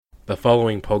The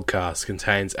following podcast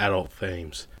contains adult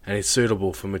themes and is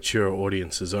suitable for mature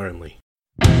audiences only.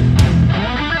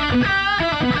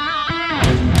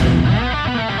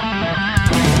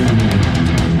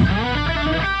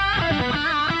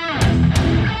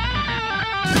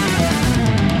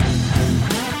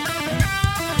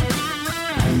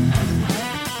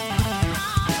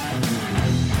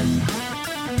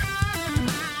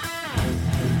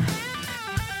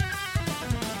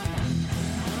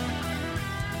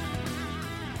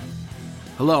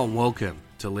 Hello and welcome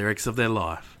to Lyrics of Their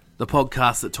Life, the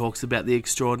podcast that talks about the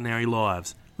extraordinary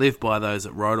lives lived by those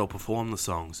that wrote or performed the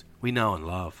songs we know and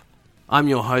love. I'm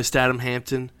your host Adam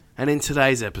Hampton, and in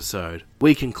today's episode,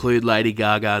 we conclude Lady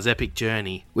Gaga's epic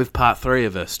journey with part 3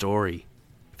 of her story.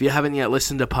 If you haven't yet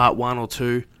listened to part 1 or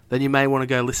 2, then you may want to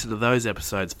go listen to those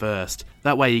episodes first.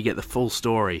 That way you get the full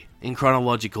story, in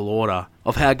chronological order,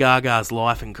 of how Gaga's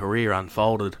life and career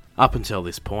unfolded up until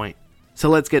this point. So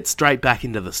let's get straight back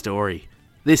into the story.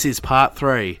 This is part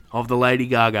 3 of the Lady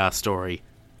Gaga story.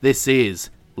 This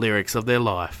is Lyrics of Their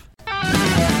Life.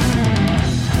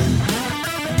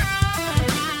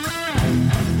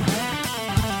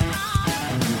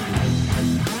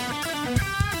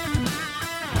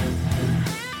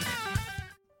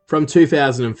 From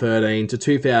 2013 to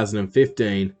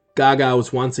 2015, Gaga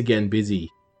was once again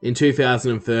busy. In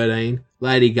 2013,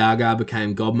 Lady Gaga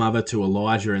became godmother to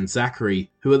Elijah and Zachary,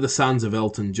 who are the sons of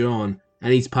Elton John,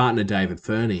 and his partner David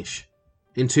Furnish.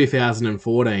 In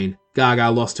 2014, Gaga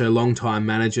lost her longtime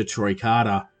manager Troy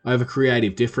Carter over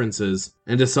creative differences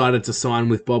and decided to sign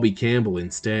with Bobby Campbell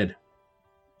instead.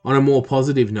 On a more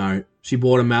positive note, she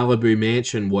bought a Malibu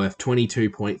mansion worth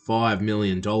 $22.5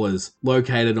 million,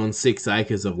 located on 6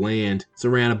 acres of land,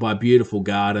 surrounded by beautiful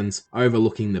gardens,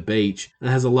 overlooking the beach, and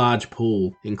has a large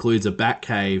pool, includes a bat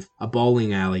cave, a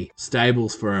bowling alley,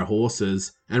 stables for her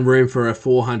horses, and room for her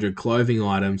 400 clothing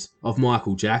items of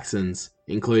Michael Jackson's,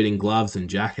 including gloves and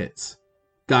jackets.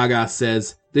 Gaga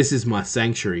says, "This is my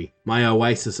sanctuary, my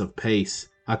oasis of peace.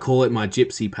 I call it my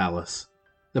gypsy palace."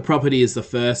 The property is the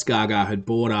first Gaga had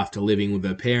bought after living with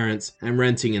her parents and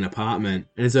renting an apartment,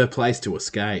 and is her place to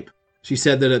escape. She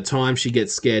said that at times she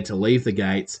gets scared to leave the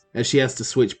gates, as she has to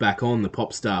switch back on the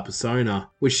pop star persona,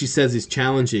 which she says is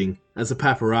challenging, as the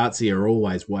paparazzi are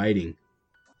always waiting.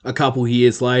 A couple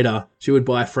years later, she would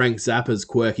buy Frank Zappa's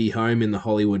quirky home in the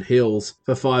Hollywood Hills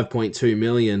for $5.2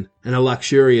 million, and a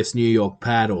luxurious New York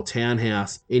pad or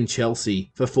townhouse in Chelsea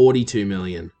for $42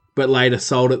 million, but later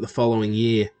sold it the following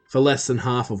year for less than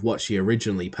half of what she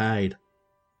originally paid.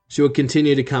 She would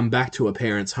continue to come back to her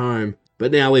parents' home,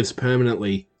 but now lives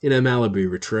permanently in her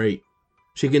Malibu retreat.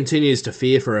 She continues to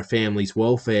fear for her family's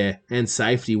welfare and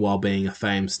safety while being a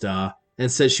famed star,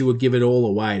 and says she would give it all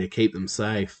away to keep them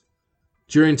safe.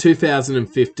 During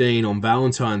 2015, on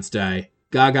Valentine's Day,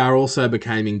 Gaga also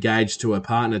became engaged to her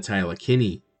partner Taylor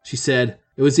Kinney. She said,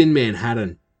 "It was in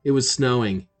Manhattan. It was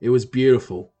snowing. It was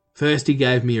beautiful. First he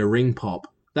gave me a ring pop.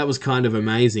 That was kind of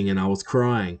amazing and I was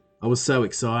crying. I was so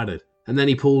excited. And then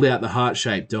he pulled out the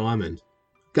heart-shaped diamond."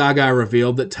 Gaga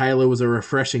revealed that Taylor was a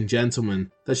refreshing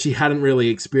gentleman that she hadn't really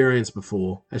experienced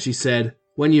before, as she said,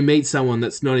 "When you meet someone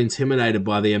that's not intimidated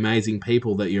by the amazing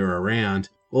people that you're around,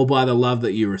 or by the love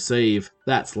that you receive,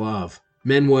 that's love.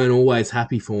 Men weren't always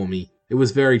happy for me. It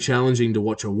was very challenging to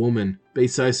watch a woman be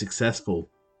so successful.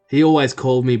 He always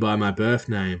called me by my birth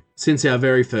name. Since our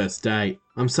very first date,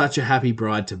 I'm such a happy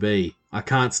bride to be. I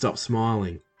can't stop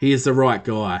smiling. He is the right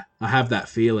guy. I have that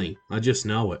feeling. I just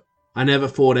know it. I never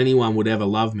thought anyone would ever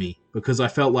love me because I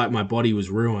felt like my body was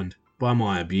ruined by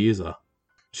my abuser."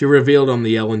 She revealed on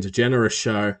the Ellen DeGeneres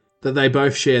show that they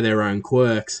both share their own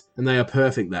quirks and they are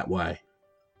perfect that way.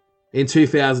 In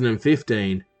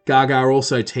 2015, Gaga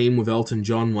also teamed with Elton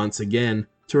John once again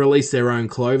to release their own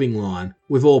clothing line,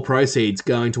 with all proceeds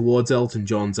going towards Elton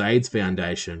John's AIDS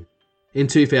Foundation. In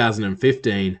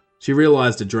 2015, she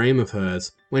realised a dream of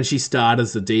hers when she starred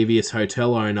as the devious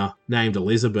hotel owner named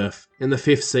Elizabeth in the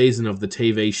 5th season of the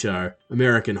TV show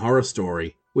American Horror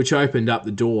Story, which opened up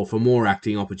the door for more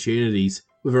acting opportunities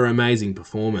with her amazing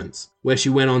performance, where she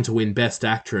went on to win Best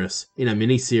Actress in a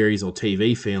miniseries or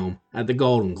TV film at the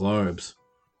Golden Globes.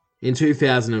 In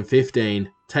 2015,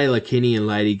 Taylor Kinney and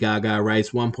Lady Gaga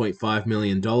raised $1.5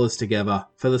 million together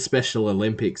for the Special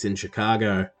Olympics in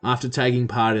Chicago after taking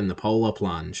part in the polar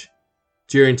plunge.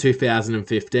 During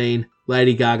 2015,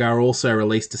 Lady Gaga also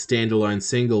released a standalone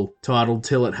single titled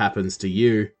Till It Happens to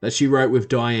You that she wrote with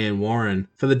Diane Warren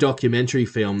for the documentary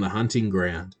film The Hunting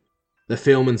Ground. The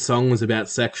film and song was about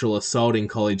sexual assault in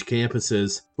college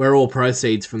campuses, where all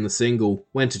proceeds from the single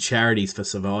went to charities for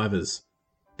survivors.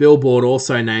 Billboard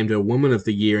also named her Woman of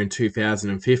the Year in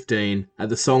 2015 at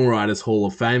the Songwriters Hall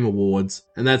of Fame Awards,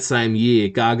 and that same year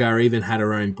Gaga even had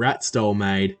her own Bratz doll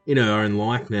made in her own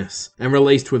likeness and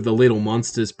released with the Little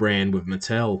Monsters brand with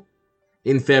Mattel.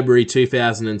 In February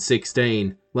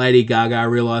 2016, Lady Gaga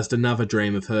realised another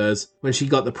dream of hers when she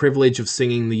got the privilege of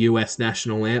singing the US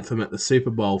national anthem at the Super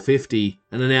Bowl 50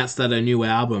 and announced that her new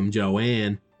album,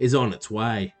 Joanne, is on its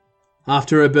way.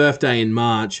 After her birthday in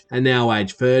March, and now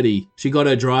age 30, she got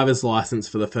her driver's license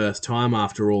for the first time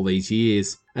after all these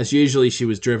years, as usually she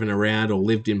was driven around or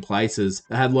lived in places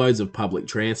that had loads of public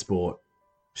transport.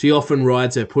 She often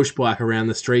rides her pushbike around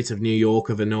the streets of New York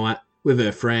of a night with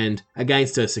her friend,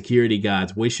 against her security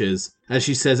guard's wishes, as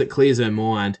she says it clears her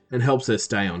mind and helps her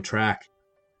stay on track.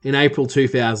 In April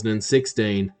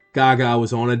 2016, Gaga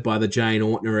was honoured by the Jane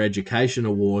Ortner Education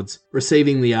Awards,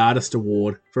 receiving the Artist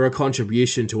Award for her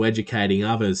contribution to educating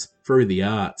others through the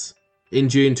arts. In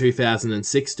June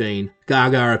 2016,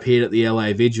 Gaga appeared at the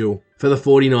LA Vigil for the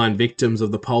 49 victims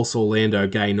of the Pulse Orlando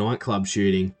gay nightclub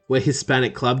shooting, where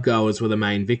Hispanic clubgoers were the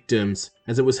main victims,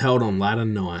 as it was held on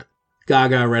Latin night.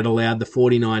 Gaga read aloud the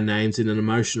 49 names in an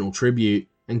emotional tribute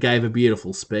and gave a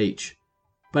beautiful speech.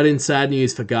 But in sad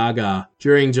news for Gaga,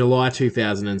 during July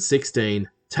 2016,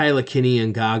 Taylor Kinney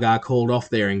and Gaga called off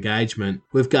their engagement,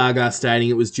 with Gaga stating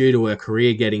it was due to her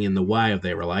career getting in the way of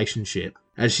their relationship.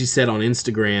 As she said on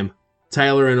Instagram,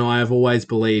 "Taylor and I have always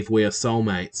believed we are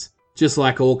soulmates. Just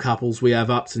like all couples, we have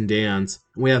ups and downs,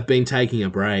 and we have been taking a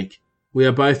break. We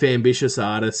are both ambitious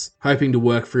artists, hoping to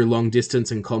work through long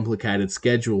distance and complicated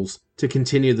schedules to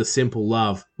continue the simple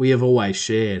love we have always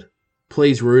shared.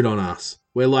 Please root on us.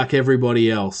 We're like everybody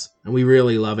else, and we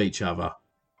really love each other."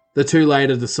 The two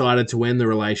later decided to end the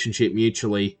relationship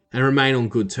mutually and remain on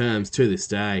good terms to this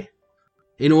day.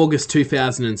 In August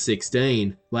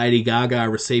 2016, Lady Gaga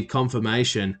received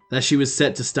confirmation that she was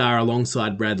set to star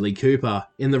alongside Bradley Cooper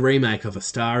in the remake of A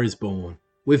Star Is Born,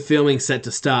 with filming set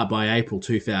to start by April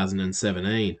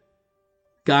 2017.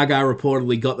 Gaga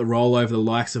reportedly got the role over the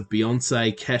likes of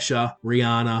Beyoncé, Kesha,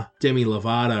 Rihanna, Demi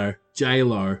Lovato,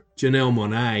 J-Lo, Janelle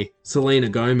Monáe, Selena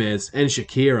Gomez, and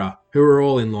Shakira, who were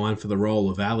all in line for the role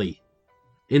of Ally.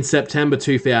 In September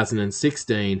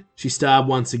 2016, she starred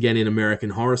once again in American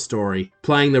Horror Story,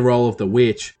 playing the role of the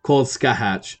witch, called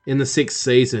Skahatch, in the 6th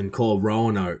season called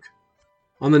Roanoke.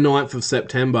 On the 9th of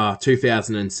September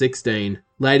 2016,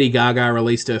 Lady Gaga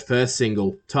released her first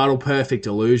single, titled Perfect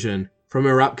Illusion, from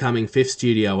her upcoming 5th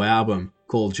studio album,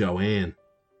 called Joanne.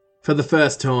 For the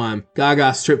first time,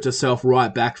 Gaga stripped herself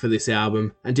right back for this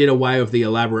album and did away with the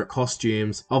elaborate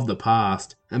costumes of the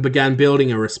past and began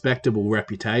building a respectable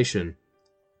reputation.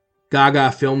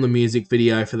 Gaga filmed the music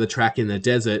video for the track in the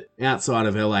desert outside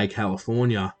of LA,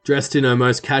 California, dressed in her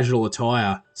most casual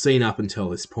attire seen up until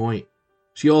this point.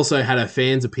 She also had her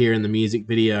fans appear in the music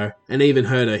video and even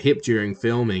hurt her hip during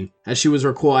filming, as she was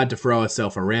required to throw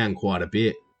herself around quite a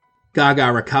bit.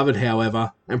 Gaga recovered,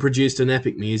 however, and produced an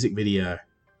epic music video.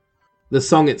 The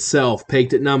song itself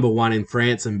peaked at number 1 in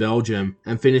France and Belgium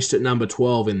and finished at number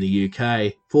 12 in the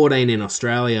UK, 14 in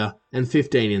Australia, and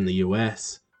 15 in the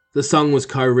US. The song was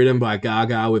co-written by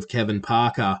Gaga with Kevin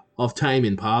Parker of Tame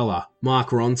Impala, Mark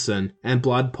Ronson, and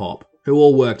Blood Pop, who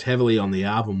all worked heavily on the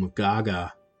album with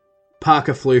Gaga.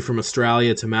 Parker flew from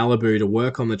Australia to Malibu to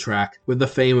work on the track with the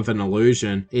theme of an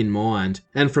illusion in mind,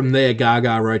 and from there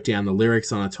Gaga wrote down the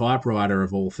lyrics on a typewriter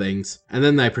of all things, and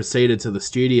then they proceeded to the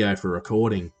studio for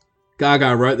recording.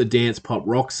 Gaga wrote the dance pop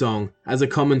rock song as a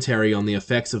commentary on the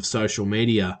effects of social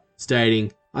media,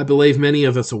 stating, "I believe many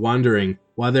of us are wondering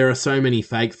why there are so many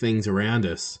fake things around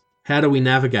us. How do we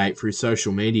navigate through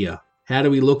social media? How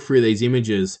do we look through these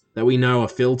images that we know are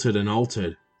filtered and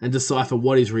altered, and decipher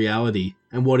what is reality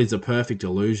and what is a perfect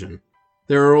illusion?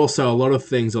 There are also a lot of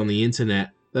things on the internet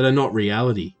that are not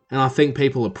reality, and I think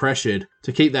people are pressured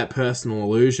to keep that personal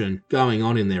illusion going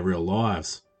on in their real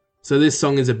lives. So this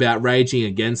song is about raging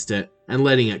against it and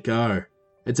letting it go.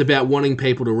 It's about wanting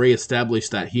people to re-establish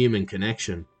that human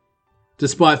connection."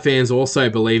 Despite fans also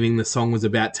believing the song was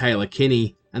about Taylor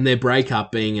Kinney and their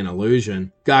breakup being an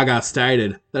illusion, Gaga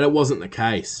stated that it wasn't the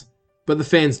case. But the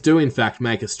fans do in fact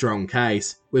make a strong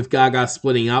case, with Gaga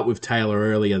splitting up with Taylor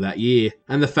earlier that year,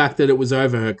 and the fact that it was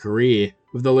over her career,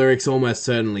 with the lyrics almost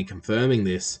certainly confirming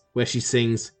this, where she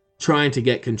sings, "Trying to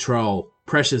get control,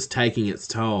 pressure's taking its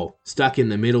toll, stuck in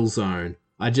the middle zone,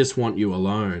 I just want you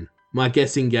alone. My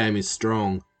guessing game is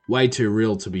strong, way too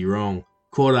real to be wrong,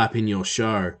 caught up in your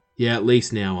show, yeah at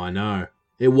least now I know.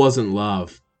 It wasn't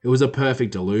love, it was a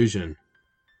perfect illusion."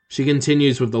 She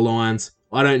continues with the lines,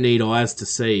 "I don't need eyes to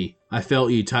see, I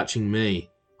felt you touching me,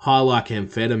 high like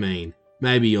amphetamine,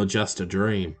 maybe you're just a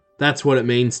dream. That's what it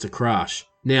means to crush,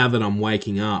 Now that I'm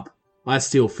waking up, I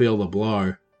still feel the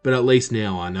blow, but at least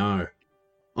now I know.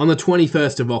 On the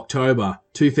 21st of October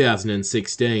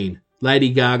 2016, Lady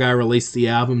Gaga released the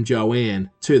album Joanne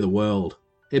to the world.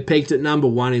 It peaked at number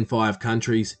 1 in 5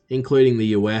 countries, including the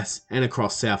US and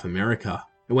across South America.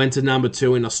 It went to number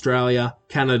 2 in Australia,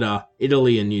 Canada,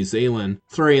 Italy and New Zealand,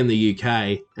 3 in the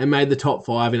UK, and made the top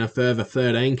 5 in a further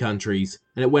 13 countries,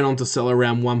 and it went on to sell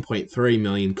around 1.3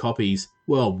 million copies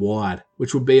worldwide,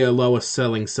 which would be her lowest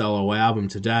selling solo album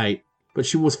to date. But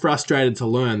she was frustrated to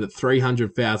learn that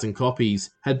 300,000 copies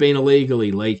had been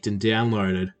illegally leaked and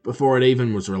downloaded before it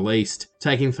even was released,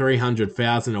 taking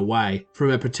 300,000 away from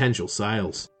her potential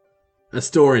sales. A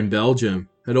store in Belgium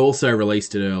had also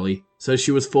released it early, so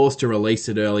she was forced to release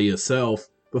it early herself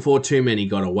before too many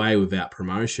got away without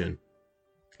promotion.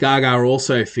 Gaga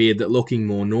also feared that looking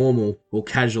more normal or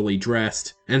casually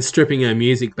dressed and stripping her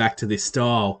music back to this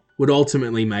style would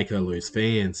ultimately make her lose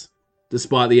fans.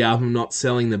 Despite the album not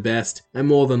selling the best and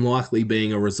more than likely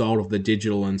being a result of the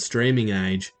digital and streaming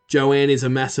age, Joanne is a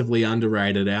massively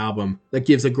underrated album that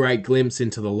gives a great glimpse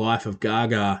into the life of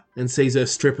Gaga and sees her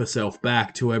strip herself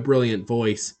back to her brilliant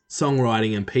voice,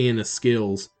 songwriting and pianist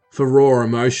skills for raw,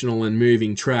 emotional and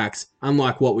moving tracks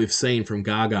unlike what we've seen from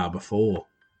Gaga before.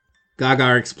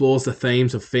 Gaga explores the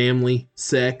themes of family,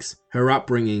 sex, her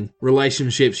upbringing,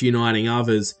 relationships uniting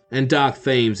others, and dark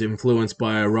themes influenced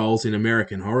by her roles in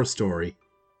American Horror Story.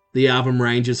 The album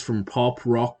ranges from pop,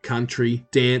 rock, country,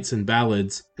 dance and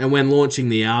ballads, and when launching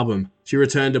the album, she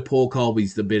returned to Paul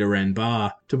Colby's The Bitter End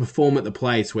Bar to perform at the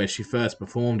place where she first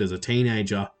performed as a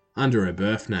teenager under her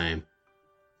birth name.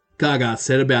 Gaga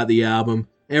said about the album,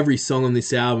 "Every song on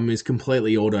this album is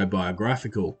completely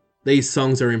autobiographical. These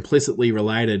songs are implicitly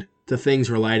related to things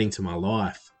relating to my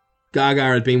life." Gaga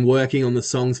had been working on the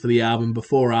songs for the album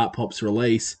before Art Pop's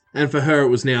release, and for her it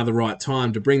was now the right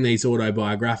time to bring these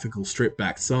autobiographical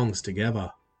stripped-back songs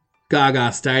together.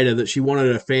 Gaga stated that she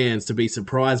wanted her fans to be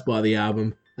surprised by the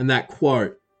album, and that,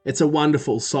 quote, "It's a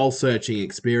wonderful soul-searching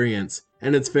experience,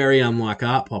 and it's very unlike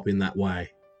Art Pop in that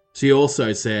way." She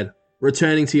also said,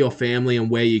 "Returning to your family and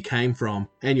where you came from,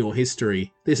 and your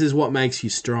history, this is what makes you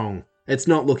strong. It's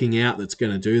not looking out that's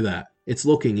going to do that. It's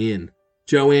looking in.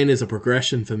 Joanne is a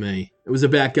progression for me. It was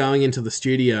about going into the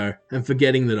studio and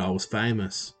forgetting that I was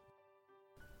famous."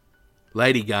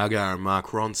 Lady Gaga and Mark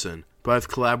Ronson both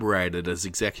collaborated as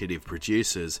executive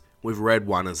producers, with Red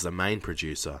One as the main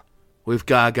producer. With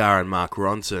Gaga and Mark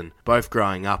Ronson both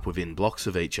growing up within blocks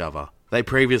of each other, they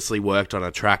previously worked on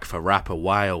a track for rapper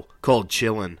Whale called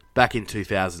Chillin' back in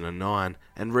 2009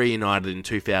 and reunited in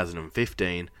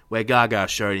 2015, where Gaga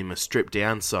showed him a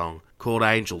stripped-down song called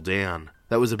Angel Down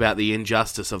that was about the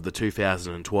injustice of the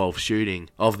 2012 shooting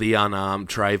of the unarmed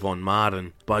Trayvon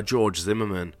Martin by George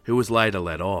Zimmerman, who was later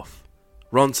let off.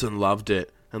 Ronson loved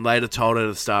it and later told her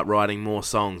to start writing more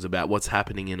songs about what's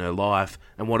happening in her life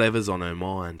and whatever's on her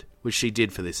mind, which she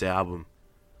did for this album.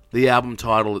 The album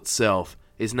title itself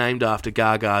is named after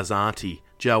Gaga's auntie,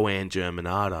 Joanne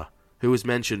Germanata, who was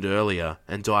mentioned earlier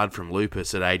and died from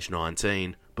lupus at age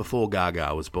 19 before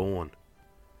Gaga was born.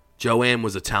 Joanne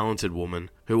was a talented woman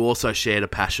who also shared a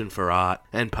passion for art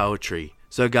and poetry,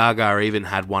 so Gaga even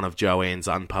had one of Joanne's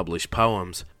unpublished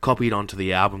poems copied onto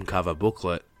the album cover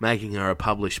booklet, making her a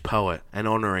published poet and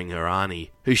honouring her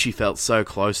auntie, who she felt so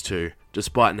close to,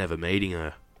 despite never meeting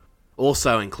her.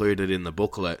 Also included in the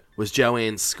booklet was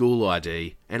Joanne's school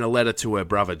ID and a letter to her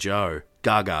brother Joe,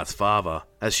 Gaga's father,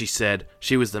 as she said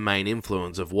she was the main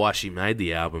influence of why she made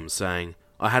the album, saying,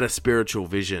 "I had a spiritual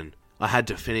vision. I had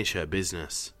to finish her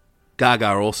business."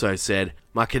 Gaga also said,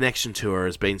 "My connection to her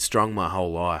has been strong my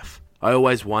whole life. I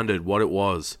always wondered what it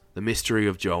was, the mystery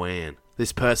of Joanne,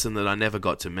 this person that I never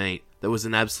got to meet, that was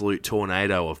an absolute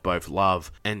tornado of both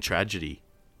love and tragedy.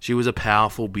 She was a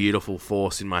powerful, beautiful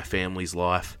force in my family's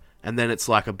life, and then it's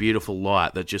like a beautiful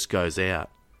light that just goes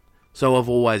out. So I've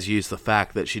always used the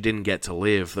fact that she didn't get to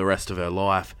live the rest of her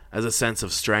life as a sense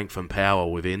of strength and power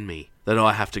within me, that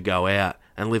I have to go out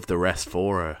and live the rest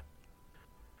for her."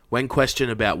 When questioned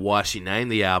about why she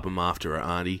named the album after her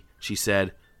auntie, she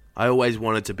said, "I always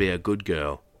wanted to be a good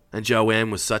girl, and Joanne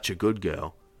was such a good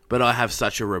girl, but I have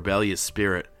such a rebellious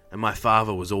spirit, and my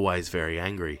father was always very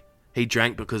angry. He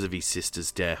drank because of his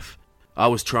sister's death. I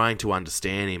was trying to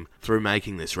understand him through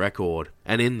making this record,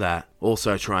 and in that,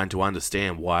 also trying to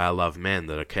understand why I love men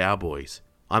that are cowboys.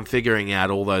 I'm figuring out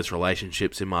all those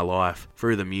relationships in my life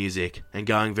through the music and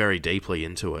going very deeply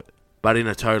into it, but in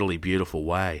a totally beautiful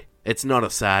way. It's not a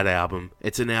sad album,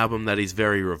 it's an album that is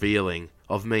very revealing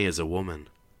of me as a woman.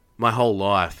 My whole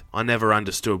life, I never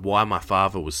understood why my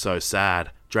father was so sad,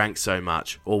 drank so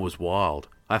much, or was wild.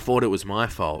 I thought it was my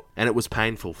fault, and it was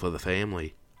painful for the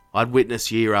family. I'd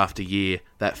witness year after year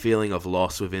that feeling of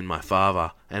loss within my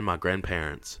father and my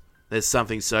grandparents. There's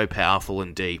something so powerful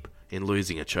and deep in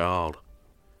losing a child.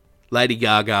 Lady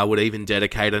Gaga would even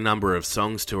dedicate a number of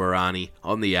songs to her auntie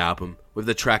on the album, with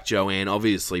the track Joanne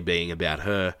obviously being about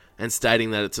her, and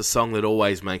stating that it's a song that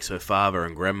always makes her father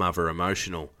and grandmother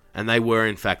emotional, and they were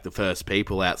in fact the first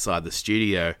people outside the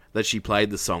studio that she played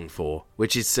the song for,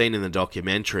 which is seen in the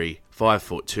documentary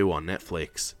 5'2" on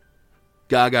Netflix.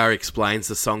 Gaga explains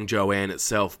the song Joanne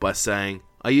itself by saying,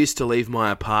 "I used to leave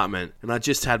my apartment and I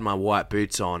just had my white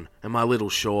boots on and my little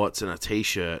shorts and a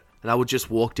t-shirt, and I would just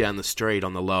walk down the street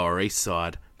on the Lower East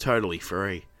Side, totally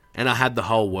free. And I had the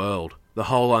whole world, the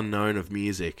whole unknown of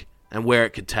music, and where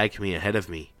it could take me ahead of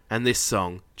me. And this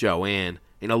song, Joanne,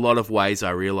 in a lot of ways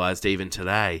I realised even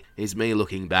today, is me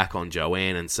looking back on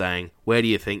Joanne and saying, where do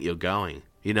you think you're going?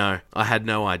 You know, I had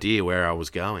no idea where I was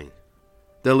going."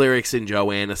 The lyrics in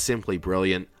Joanne are simply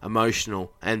brilliant,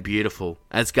 emotional, and beautiful,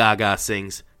 as Gaga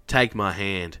sings, "Take my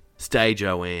hand, stay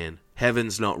Joanne,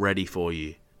 heaven's not ready for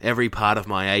you. Every part of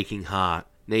my aching heart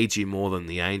needs you more than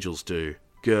the angels do.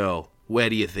 Girl,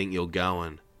 where do you think you're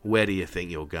going? Where do you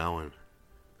think you're going?"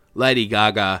 Lady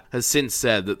Gaga has since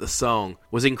said that the song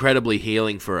was incredibly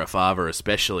healing for her father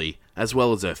especially, as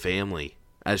well as her family.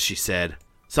 As she said,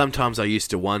 "Sometimes I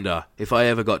used to wonder if I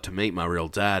ever got to meet my real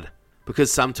dad,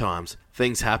 because sometimes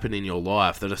things happen in your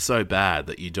life that are so bad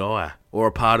that you die, or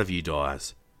a part of you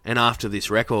dies. And after this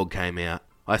record came out,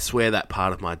 I swear that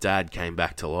part of my dad came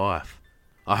back to life.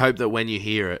 I hope that when you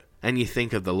hear it, and you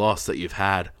think of the loss that you've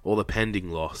had, or the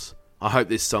pending loss, I hope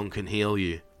this song can heal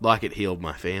you, like it healed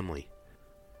my family."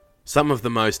 Some of the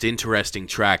most interesting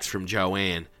tracks from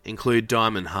Joanne include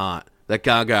Diamond Heart, that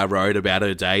Gaga wrote about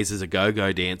her days as a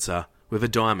go-go dancer with a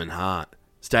diamond heart,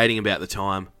 stating about the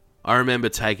time, "I remember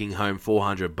taking home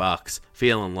 $400,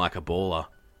 feeling like a baller.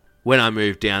 When I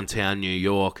moved downtown New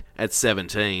York at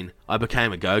 17, I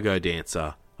became a go-go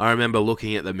dancer. I remember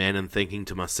looking at the men and thinking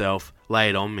to myself, lay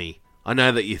it on me. I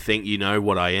know that you think you know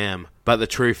what I am, but the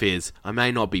truth is, I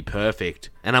may not be perfect,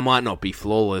 and I might not be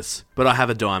flawless, but I have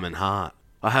a diamond heart.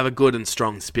 I have a good and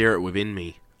strong spirit within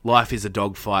me. Life is a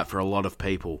dogfight for a lot of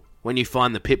people. When you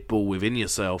find the pit bull within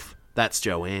yourself, that's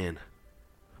Joanne."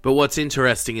 But what's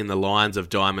interesting in the lines of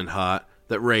Diamond Heart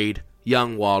that read,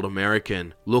 "Young wild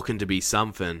American, looking to be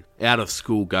something, out of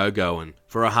school go-going,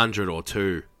 for 100 or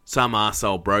two. Some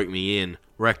arsehole broke me in,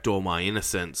 wrecked all my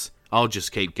innocence. I'll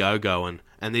just keep go-going,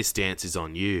 and this dance is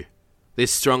on you."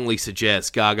 This strongly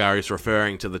suggests Gaga is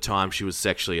referring to the time she was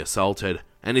sexually assaulted,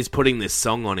 and is putting this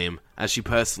song on him as she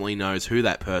personally knows who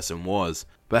that person was,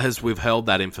 but has withheld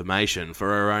that information for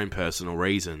her own personal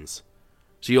reasons.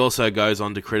 She also goes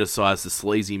on to criticise the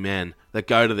sleazy men that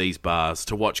go to these bars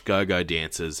to watch go-go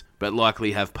dancers, but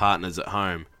likely have partners at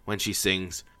home, when she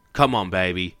sings, "Come on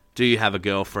baby, do you have a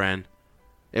girlfriend?"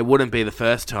 It wouldn't be the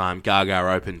first time Gaga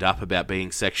opened up about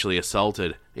being sexually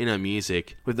assaulted in her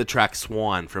music, with the track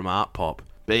Swine from Art Pop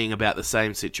being about the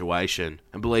same situation,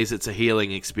 and believes it's a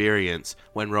healing experience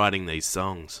when writing these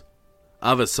songs.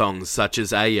 Other songs such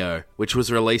as Ayo, which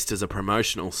was released as a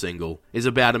promotional single, is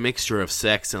about a mixture of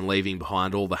sex and leaving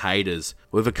behind all the haters,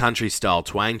 with a country-style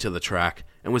twang to the track,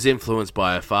 and was influenced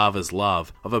by her father's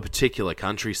love of a particular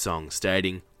country song,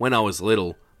 stating, "When I was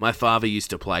little, my father used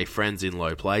to play Friends in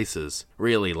Low Places,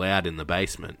 really loud in the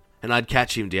basement, and I'd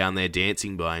catch him down there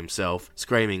dancing by himself,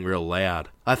 screaming real loud.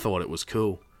 I thought it was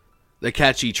cool." The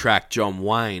catchy track John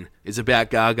Wayne is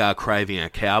about Gaga craving a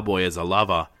cowboy as a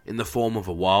lover in the form of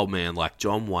a wild man like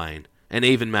John Wayne, and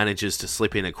even manages to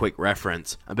slip in a quick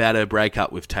reference about her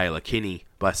breakup with Taylor Kinney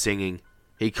by singing,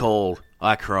 "He called,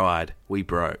 I cried, we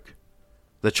broke."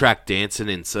 The track Dancin'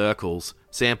 in Circles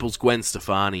samples Gwen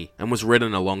Stefani and was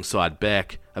written alongside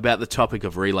Beck about the topic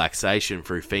of relaxation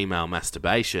through female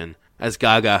masturbation, as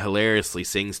Gaga hilariously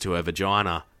sings to her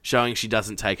vagina, showing she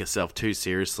doesn't take herself too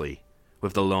seriously,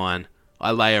 with the line,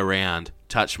 "I lay around,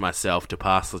 touch myself to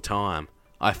pass the time.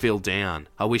 I feel down,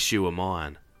 I wish you were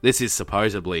mine." This is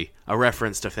supposedly a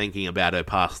reference to thinking about her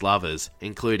past lovers,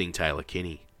 including Taylor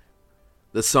Kinney.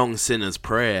 The song Sinner's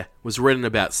Prayer was written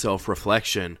about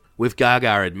self-reflection, with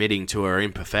Gaga admitting to her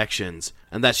imperfections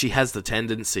and that she has the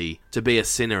tendency to be a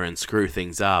sinner and screw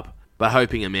things up, but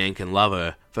hoping a man can love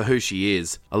her for who she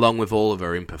is, along with all of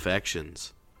her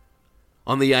imperfections.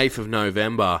 On the 8th of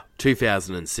November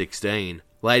 2016,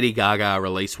 Lady Gaga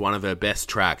released one of her best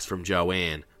tracks from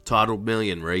Joanne, titled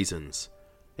Million Reasons.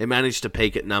 It managed to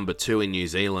peak at number 2 in New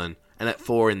Zealand and at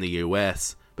 4 in the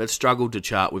US, but struggled to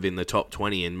chart within the top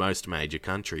 20 in most major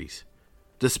countries.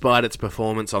 Despite its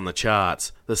performance on the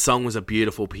charts, the song was a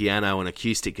beautiful piano and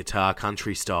acoustic guitar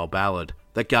country-style ballad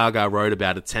that Gaga wrote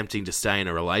about attempting to stay in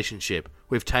a relationship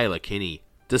with Taylor Kinney,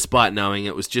 despite knowing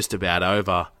it was just about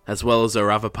over, as well as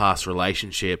her other past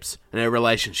relationships and her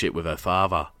relationship with her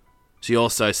father. She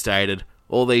also stated,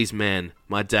 "All these men,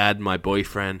 my dad, my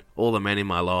boyfriend, all the men in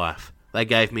my life, they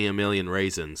gave me a million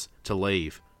reasons to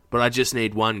leave, but I just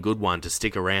need one good one to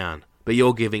stick around, but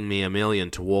you're giving me a million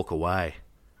to walk away."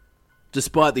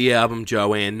 Despite the album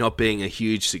Joanne not being a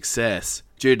huge success,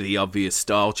 due to the obvious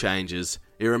style changes,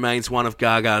 it remains one of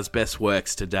Gaga's best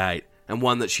works to date, and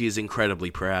one that she is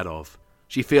incredibly proud of.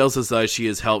 She feels as though she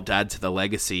has helped add to the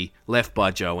legacy left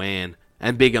by Joanne,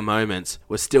 and bigger moments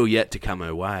were still yet to come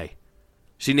her way.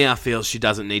 She now feels she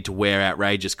doesn't need to wear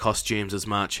outrageous costumes as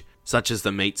much, such as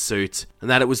the meat suits, and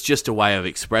that it was just a way of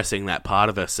expressing that part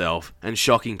of herself and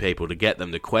shocking people to get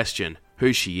them to question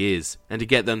who she is and to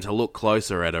get them to look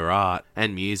closer at her art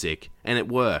and music, and it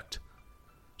worked.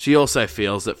 She also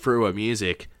feels that through her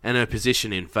music and her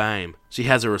position in fame, she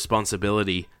has a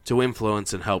responsibility to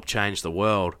influence and help change the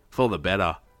world for the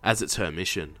better, as it's her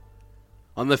mission.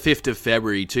 On the 5th of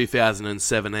February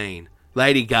 2017,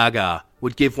 Lady Gaga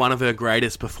would give one of her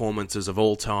greatest performances of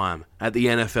all time at the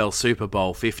NFL Super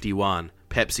Bowl 51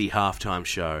 Pepsi halftime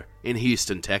show in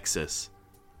Houston, Texas.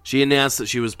 She announced that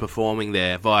she was performing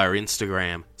there via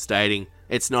Instagram, stating,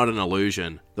 "It's not an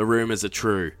illusion, the rumours are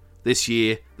true. This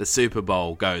year, the Super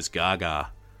Bowl goes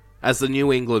Gaga." As the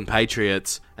New England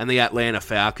Patriots and the Atlanta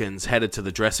Falcons headed to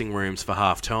the dressing rooms for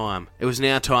halftime, it was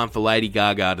now time for Lady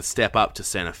Gaga to step up to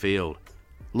centre field.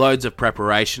 Loads of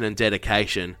preparation and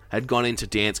dedication had gone into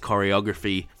dance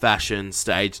choreography, fashion,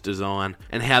 stage design,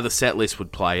 and how the set list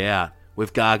would play out,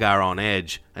 with Gaga on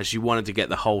edge as she wanted to get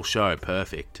the whole show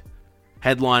perfect.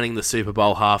 Headlining the Super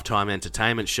Bowl halftime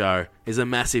entertainment show is a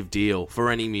massive deal for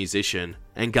any musician,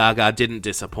 and Gaga didn't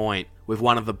disappoint with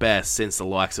one of the best since the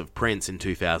likes of Prince in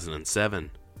 2007.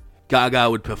 Gaga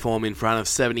would perform in front of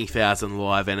 70,000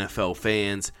 live NFL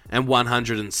fans and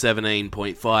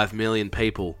 117.5 million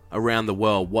people around the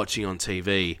world watching on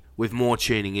TV, with more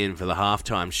tuning in for the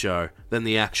halftime show than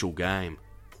the actual game.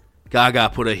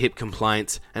 Gaga put her hip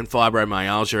complaints and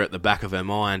fibromyalgia at the back of her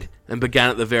mind and began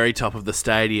at the very top of the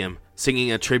stadium,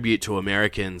 singing a tribute to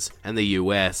Americans and the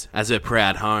US as her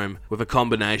proud home, with a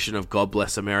combination of God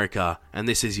Bless America and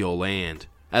This Is Your Land,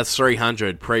 as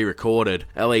 300 pre-recorded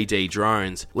LED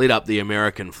drones lit up the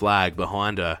American flag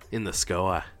behind her in the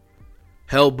sky.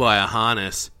 Held by a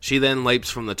harness, she then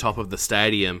leaps from the top of the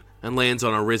stadium and lands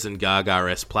on a risen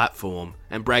Gaga-esque platform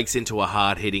and breaks into a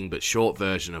hard-hitting but short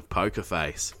version of Poker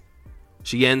Face.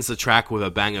 She ends the track with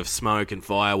a bang of smoke and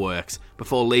fireworks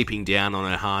before leaping down on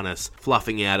her harness,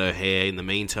 fluffing out her hair in the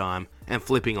meantime, and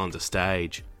flipping onto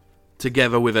stage.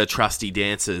 Together with her trusty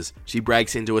dancers, she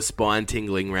breaks into a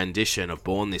spine-tingling rendition of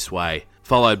Born This Way,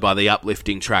 followed by the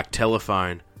uplifting track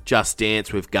Telephone, Just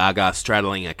Dance with Gaga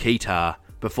straddling a guitar,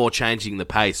 before changing the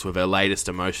pace with her latest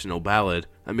emotional ballad,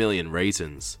 A Million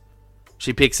Reasons.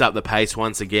 She picks up the pace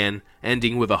once again,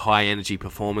 ending with a high-energy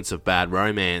performance of Bad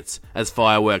Romance, as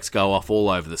fireworks go off all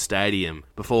over the stadium,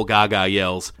 before Gaga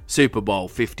yells, "Super Bowl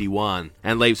 51,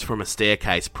 and leaps from a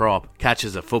staircase prop,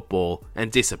 catches a football,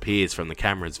 and disappears from the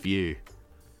camera's view.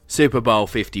 Super Bowl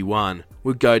 51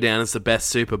 would go down as the best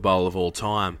Super Bowl of all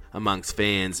time amongst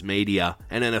fans, media,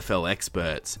 and NFL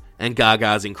experts, and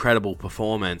Gaga's incredible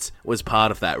performance was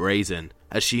part of that reason,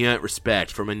 as she earned respect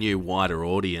from a new wider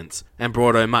audience and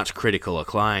brought her much critical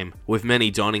acclaim, with many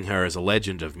donning her as a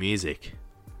legend of music.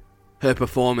 Her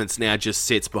performance now just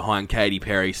sits behind Katy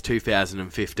Perry's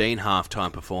 2015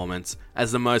 halftime performance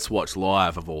as the most watched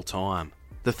live of all time.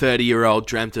 The 30-year-old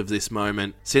dreamt of this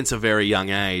moment since a very young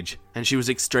age, and she was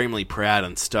extremely proud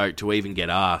and stoked to even get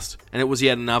asked, and it was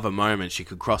yet another moment she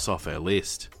could cross off her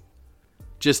list.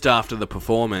 Just after the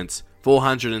performance,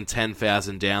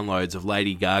 410,000 downloads of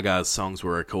Lady Gaga's songs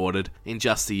were recorded in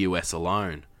just the US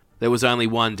alone. There was only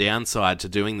one downside to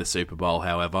doing the Super Bowl,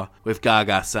 however, with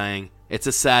Gaga saying, "It's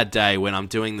a sad day when I'm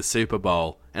doing the Super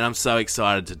Bowl, and I'm so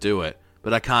excited to do it,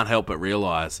 but I can't help but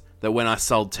realise that when I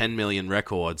sold 10 million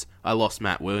records, I lost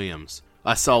Matt Williams.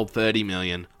 I sold 30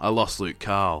 million, I lost Luke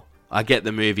Carl. I get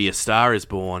the movie A Star Is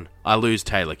Born, I lose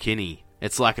Taylor Kinney.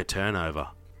 It's like a turnover."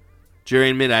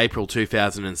 During mid-April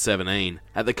 2017,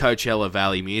 at the Coachella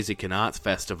Valley Music and Arts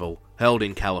Festival, held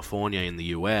in California in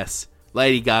the US,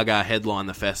 Lady Gaga headlined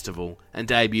the festival and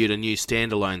debuted a new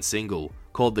standalone single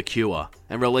called The Cure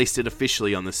and released it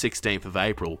officially on the 16th of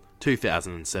April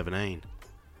 2017.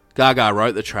 Gaga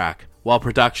wrote the track, while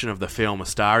production of the film A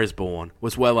Star Is Born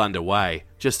was well underway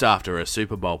just after her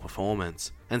Super Bowl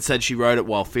performance, and said she wrote it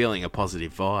while feeling a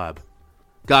positive vibe.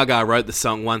 Gaga wrote the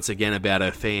song once again about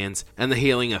her fans and the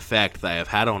healing effect they have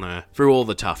had on her through all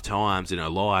the tough times in her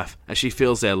life, as she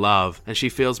feels their love and she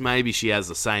feels maybe she has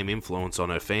the same influence on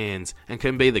her fans and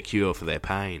can be the cure for their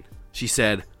pain. She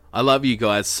said, "I love you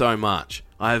guys so much.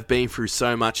 I have been through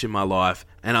so much in my life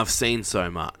and I've seen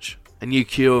so much. And you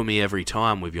cure me every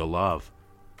time with your love."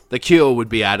 The Cure would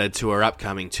be added to her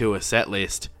upcoming tour set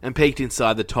list and peaked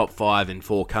inside the top 5 in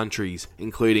 4 countries,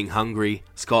 including Hungary,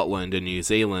 Scotland and New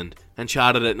Zealand, and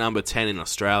charted at number 10 in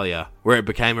Australia, where it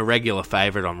became a regular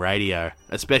favourite on radio,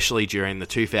 especially during the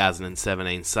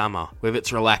 2017 summer, with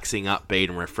its relaxing, upbeat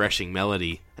and refreshing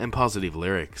melody and positive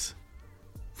lyrics.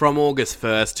 From August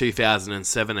 1st,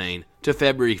 2017 to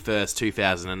February 1st,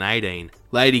 2018,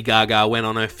 Lady Gaga went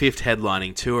on her 5th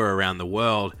headlining tour around the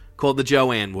world called the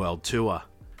Joanne World Tour.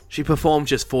 She performed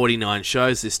just 49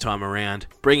 shows this time around,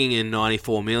 bringing in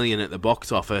 $94 million at the box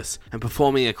office and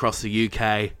performing across the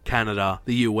UK, Canada,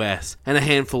 the US, and a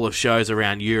handful of shows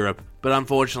around Europe, but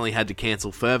unfortunately had to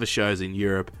cancel further shows in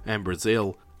Europe and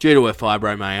Brazil due to her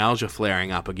fibromyalgia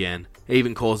flaring up again,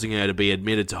 even causing her to be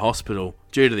admitted to hospital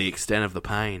due to the extent of the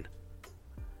pain.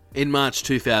 In March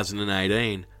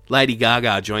 2018, Lady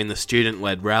Gaga joined the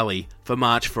student-led rally for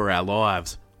March for Our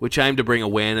Lives, which aimed to bring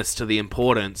awareness to the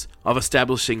importance of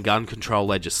establishing gun control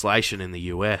legislation in the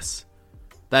US.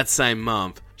 That same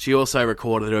month, she also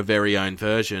recorded her very own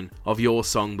version of Your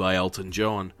Song by Elton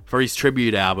John for his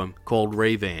tribute album called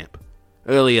Revamp.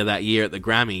 Earlier that year at the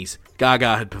Grammys,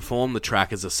 Gaga had performed the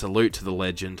track as a salute to the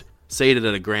legend, seated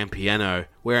at a grand piano,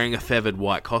 wearing a feathered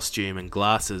white costume and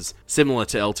glasses similar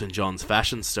to Elton John's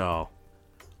fashion style.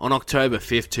 On October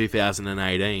 5,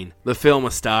 2018, the film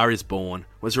A Star Is Born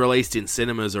was released in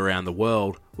cinemas around the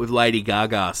world, with Lady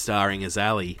Gaga starring as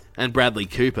Ally and Bradley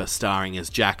Cooper starring as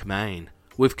Jack Maine,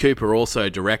 with Cooper also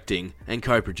directing and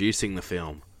co-producing the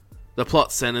film. The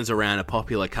plot centres around a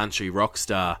popular country rock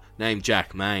star named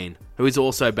Jack Maine, who is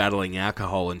also battling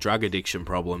alcohol and drug addiction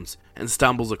problems and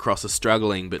stumbles across a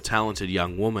struggling but talented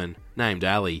young woman named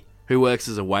Ally, who works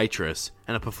as a waitress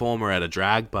and a performer at a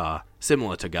drag bar,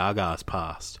 similar to Gaga's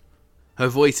past. Her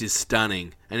voice is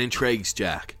stunning and intrigues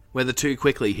Jack, where the two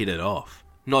quickly hit it off.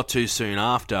 Not too soon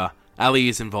after, Ally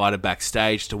is invited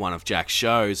backstage to one of Jack's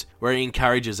shows, where he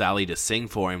encourages Ally to sing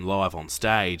for him live on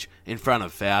stage, in front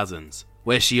of thousands,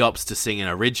 where she opts to sing an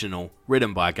original,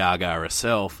 written by Gaga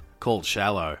herself, called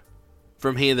Shallow.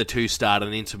 From here the two start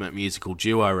an intimate musical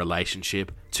duo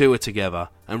relationship, tour together,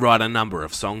 and write a number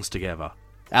of songs together.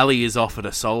 Ally is offered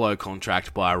a solo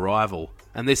contract by a rival,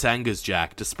 and this angers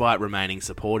Jack despite remaining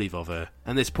supportive of her,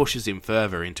 and this pushes him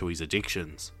further into his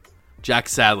addictions. Jack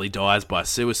sadly dies by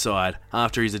suicide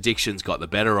after his addictions got the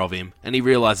better of him, and he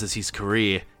realises his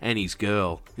career and his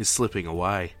girl is slipping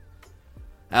away.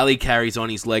 Ally carries on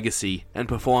his legacy and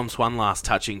performs one last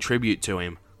touching tribute to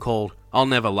him, called I'll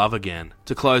Never Love Again,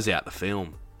 to close out the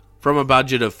film. From a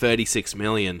budget of $36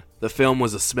 million, the film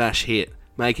was a smash hit,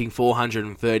 making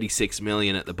 $436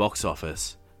 million at the box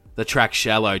office. The track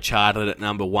Shallow charted at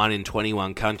number 1 in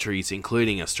 21 countries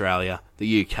including Australia,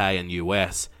 the UK and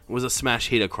US, and was a smash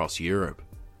hit across Europe.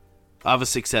 Other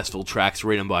successful tracks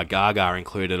written by Gaga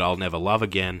included I'll Never Love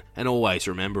Again and Always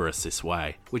Remember Us This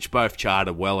Way, which both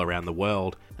charted well around the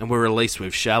world and were released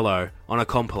with Shallow on a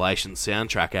compilation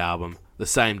soundtrack album the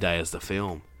same day as the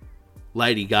film.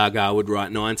 Lady Gaga would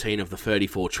write 19 of the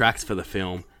 34 tracks for the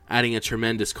film, adding a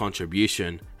tremendous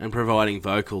contribution and providing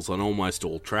vocals on almost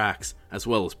all tracks, as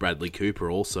well as Bradley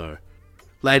Cooper also.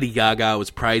 Lady Gaga was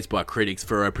praised by critics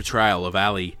for her portrayal of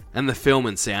Ally, and the film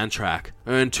and soundtrack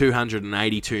earned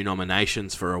 282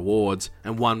 nominations for awards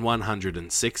and won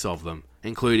 106 of them,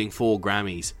 including 4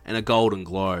 Grammys and a Golden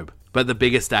Globe, but the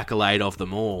biggest accolade of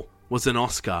them all was an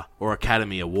Oscar or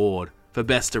Academy Award for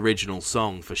Best Original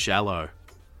Song for Shallow.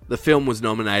 The film was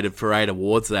nominated for 8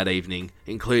 awards that evening,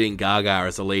 including Gaga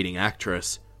as a leading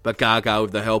actress, but Gaga,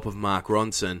 with the help of Mark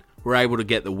Ronson, were able to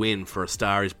get the win for A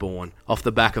Star Is Born off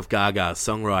the back of Gaga's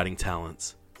songwriting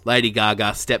talents. Lady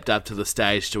Gaga stepped up to the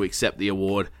stage to accept the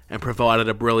award and provided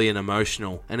a brilliant,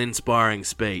 emotional and inspiring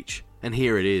speech, and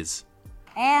here it is.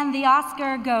 And the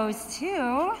Oscar goes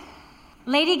to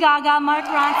Lady Gaga, Mark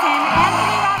Ronson,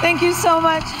 Anthony Robinson. Thank you so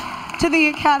much to the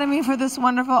Academy for this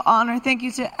wonderful honor. Thank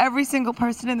you to every single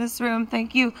person in this room.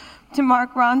 Thank you to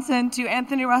Mark Ronson, to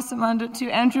Anthony Rosamondo, to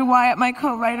Andrew Wyatt, my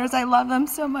co-writers. I love them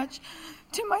so much.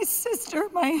 To my sister,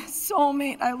 my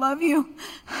soulmate, I love you.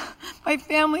 My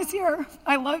family's here.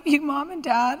 I love you, Mom and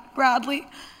Dad, Bradley.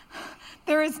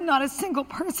 There is not a single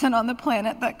person on the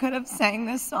planet that could have sang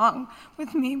this song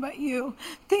with me but you.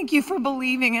 Thank you for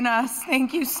believing in us.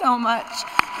 Thank you so much.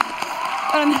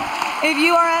 And if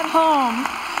you are at home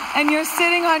and you're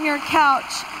sitting on your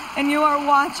couch and you are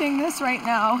watching this right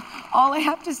now, all I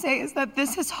have to say is that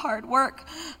this is hard work.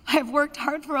 I've worked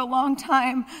hard for a long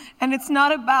time, and it's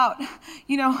not about,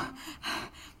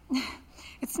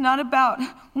 it's not about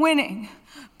winning,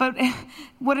 but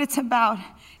what it's about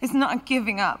is not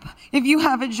giving up. If you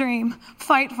have a dream,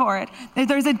 fight for it.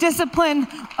 There's a discipline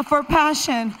for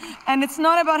passion, and it's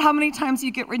not about how many times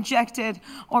you get rejected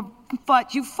or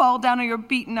but you fall down or you're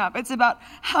beaten up. It's about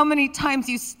how many times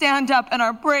you stand up and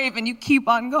are brave and you keep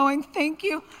on going. Thank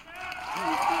you.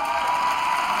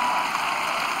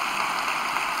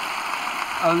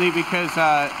 Only because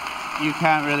you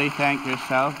can't really thank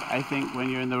yourself. I think when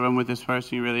you're in the room with this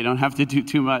person, you really don't have to do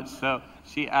too much. So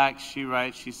she acts, she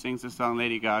writes, she sings the song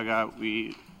Lady Gaga.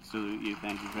 We salute you.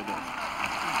 Thank you for this.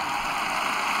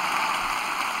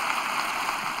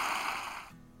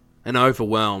 An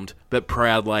overwhelmed but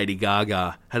proud Lady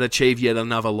Gaga had achieved yet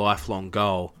another lifelong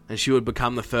goal, and she would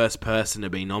become the first person to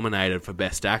be nominated for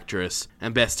Best Actress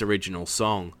and Best Original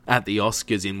Song at the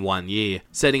Oscars in 1 year,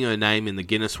 setting her name in the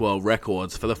Guinness World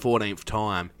Records for the 14th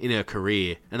time in her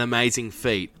career, an amazing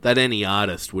feat that any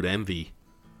artist would envy.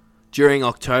 During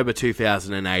October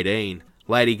 2018,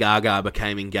 Lady Gaga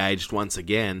became engaged once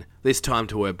again, this time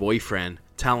to her boyfriend,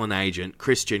 talent agent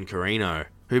Christian Carino,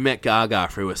 who met Gaga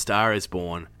through A Star Is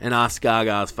Born and asked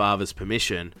Gaga's father's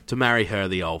permission to marry her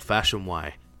the old-fashioned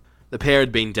way. The pair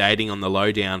had been dating on the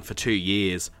lowdown for 2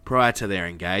 years prior to their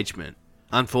engagement.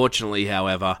 Unfortunately,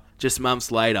 however, just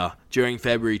months later, during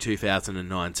February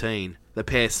 2019, the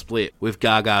pair split, with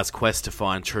Gaga's quest to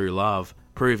find true love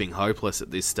proving hopeless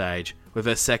at this stage, with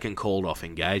her second called-off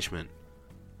engagement.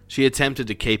 She attempted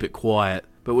to keep it quiet,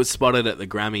 but was spotted at the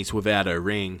Grammys without her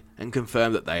ring and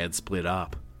confirmed that they had split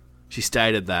up. She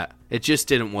stated that, "It just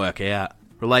didn't work out.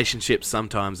 Relationships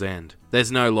sometimes end.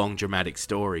 There's no long dramatic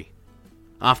story."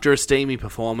 After a steamy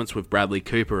performance with Bradley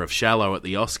Cooper of Shallow at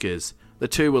the Oscars, the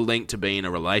two were linked to be in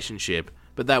a relationship,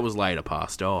 but that was later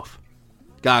passed off.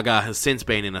 Gaga has since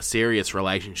been in a serious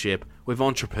relationship with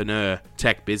entrepreneur,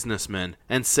 tech businessman,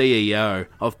 and CEO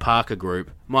of Parker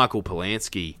Group, Michael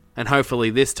Polanski, and hopefully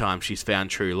this time she's found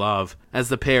true love, as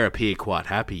the pair appear quite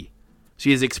happy.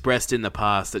 She has expressed in the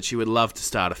past that she would love to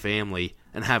start a family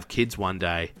and have kids one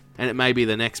day, and it may be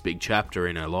the next big chapter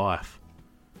in her life.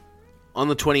 On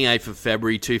the 28th of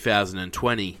February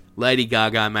 2020, Lady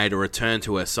Gaga made a return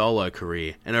to her solo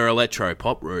career and her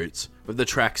electro-pop roots with the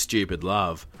track Stupid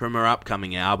Love from her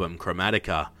upcoming album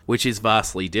Chromatica, which is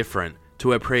vastly different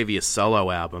to her previous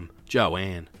solo album,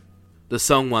 Joanne. The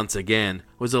song once again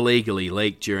was illegally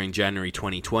leaked during January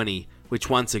 2020, which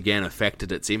once again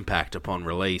affected its impact upon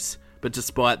release. But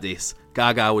despite this,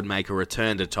 Gaga would make a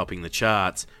return to topping the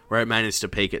charts, where it managed to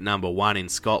peak at number 1 in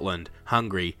Scotland,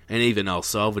 Hungary, and even El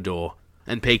Salvador,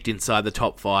 and peaked inside the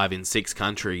top 5 in 6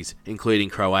 countries, including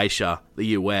Croatia, the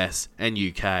US, and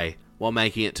UK, while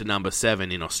making it to number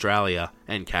 7 in Australia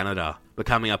and Canada,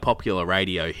 becoming a popular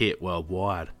radio hit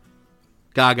worldwide.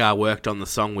 Gaga worked on the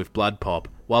song with Blood Pop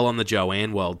while on the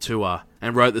Joanne World Tour,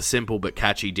 and wrote the simple but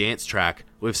catchy dance track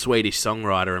with Swedish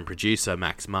songwriter and producer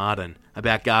Max Martin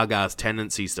about Gaga's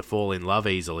tendencies to fall in love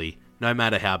easily, no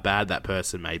matter how bad that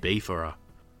person may be for her.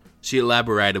 She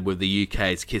elaborated with the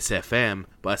UK's Kiss FM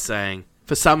by saying,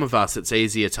 "For some of us it's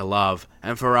easier to love,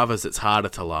 and for others it's harder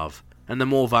to love. And the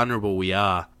more vulnerable we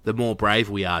are, the more brave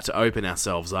we are to open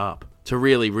ourselves up, to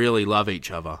really, really love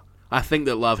each other. I think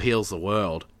that love heals the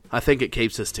world. I think it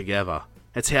keeps us together.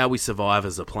 It's how we survive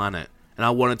as a planet, and I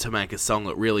wanted to make a song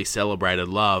that really celebrated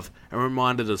love and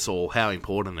reminded us all how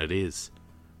important it is."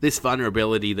 This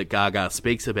vulnerability that Gaga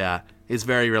speaks about is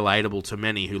very relatable to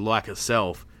many who, like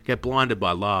herself, get blinded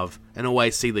by love and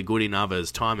always see the good in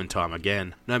others time and time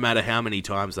again, no matter how many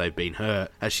times they've been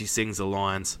hurt, as she sings the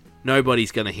lines,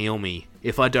 "Nobody's gonna heal me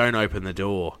if I don't open the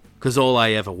door, 'cause all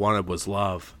I ever wanted was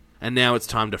love. And now it's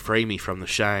time to free me from the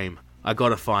shame. I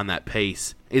gotta find that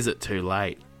peace. Is it too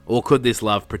late? Or could this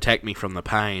love protect me from the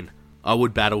pain? I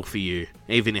would battle for you,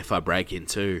 even if I break in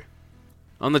two."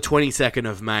 On the 22nd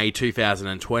of May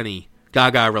 2020,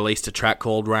 Gaga released a track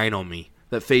called Rain On Me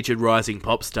that featured rising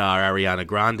pop star Ariana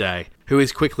Grande, who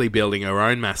is quickly building her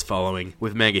own mass following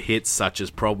with mega hits such as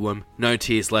Problem, No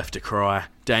Tears Left to Cry,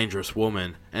 Dangerous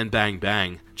Woman, and Bang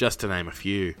Bang, just to name a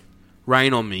few.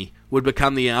 Rain On Me would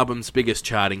become the album's biggest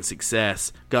charting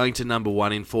success, going to number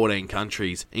 1 in 14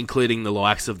 countries, including the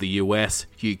likes of the US,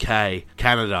 UK,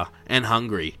 Canada, and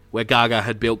Hungary, where Gaga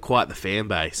had built quite the fan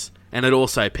base, and it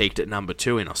also peaked at number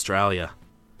 2 in Australia.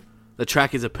 The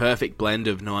track is a perfect blend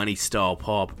of 90s style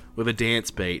pop with a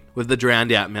dance beat, with the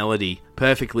drowned out melody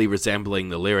perfectly resembling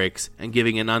the lyrics and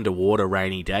giving an underwater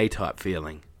rainy day type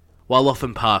feeling. While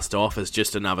often passed off as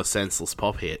just another senseless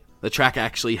pop hit, the track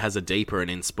actually has a deeper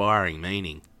and inspiring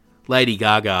meaning. Lady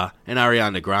Gaga and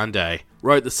Ariana Grande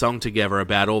wrote the song together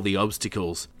about all the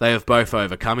obstacles they have both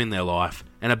overcome in their life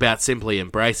and about simply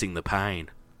embracing the pain.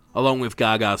 Along with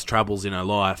Gaga's troubles in her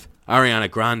life, Ariana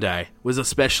Grande was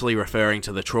especially referring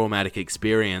to the traumatic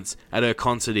experience at her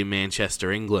concert in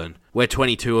Manchester, England, where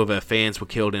 22 of her fans were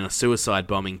killed in a suicide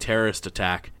bombing terrorist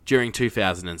attack during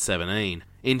 2017,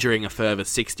 injuring a further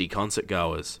 60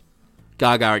 concertgoers.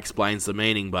 Gaga explains the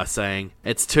meaning by saying,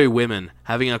 "It's two women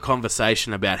having a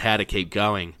conversation about how to keep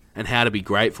going and how to be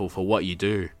grateful for what you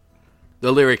do."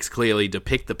 The lyrics clearly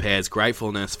depict the pair's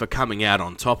gratefulness for coming out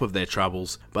on top of their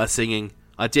troubles by singing,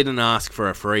 "I didn't ask for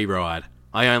a free ride.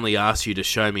 I only asked you to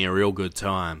show me a real good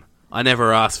time. I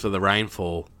never asked for the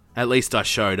rainfall. At least I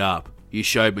showed up. You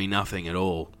showed me nothing at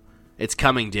all. It's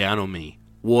coming down on me.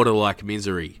 Water like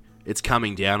misery. It's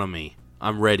coming down on me.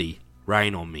 I'm ready.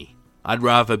 Rain on me. I'd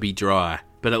rather be dry,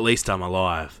 but at least I'm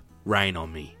alive. Rain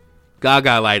on me."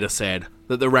 Gaga later said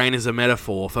that the rain is a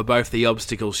metaphor for both the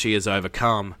obstacles she has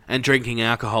overcome and drinking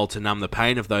alcohol to numb the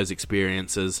pain of those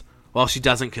experiences. While she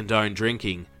doesn't condone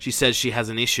drinking, she says she has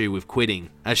an issue with quitting,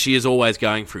 as she is always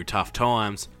going through tough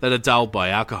times that are dulled by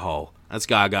alcohol. As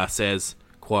Gaga says,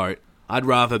 quote, "I'd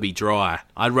rather be dry.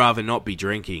 I'd rather not be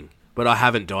drinking. But I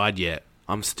haven't died yet.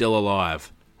 I'm still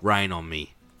alive. Rain on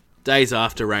me." Days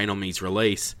after Rain on Me's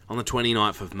release, on the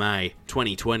 29th of May,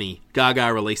 2020,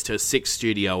 Gaga released her sixth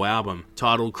studio album,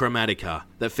 titled Chromatica,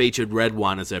 that featured Red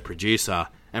One as her producer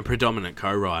and predominant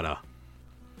co-writer.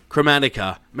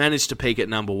 Chromatica managed to peak at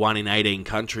number 1 in 18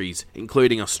 countries,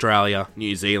 including Australia,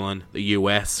 New Zealand, the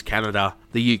US, Canada,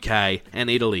 the UK,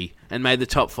 and Italy, and made the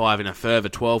top 5 in a further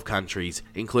 12 countries,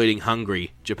 including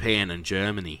Hungary, Japan, and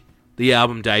Germany. The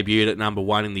album debuted at number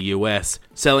 1 in the US,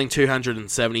 selling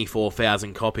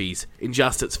 274,000 copies in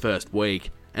just its first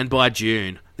week, and by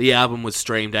June, the album was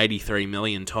streamed 83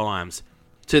 million times.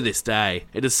 To this day,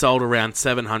 it has sold around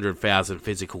 700,000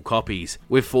 physical copies,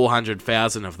 with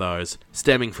 400,000 of those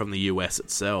stemming from the US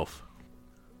itself.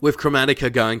 With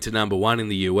Chromatica going to number 1 in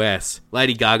the US,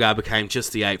 Lady Gaga became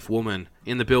just the 8th woman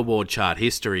in the Billboard chart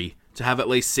history to have at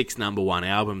least 6 number 1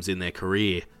 albums in their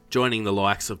career, joining the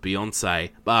likes of Beyoncé,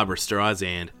 Barbra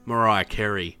Streisand, Mariah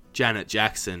Carey, Janet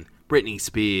Jackson, Britney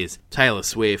Spears, Taylor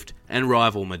Swift, and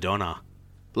rival Madonna.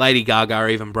 Lady Gaga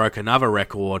even broke another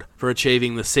record for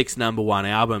achieving the 6 number 1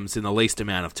 albums in the least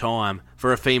amount of time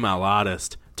for a female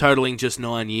artist, totaling just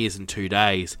 9 years and 2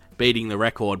 days, beating the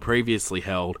record previously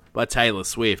held by Taylor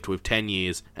Swift with 10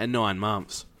 years and 9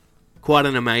 months. Quite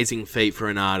an amazing feat for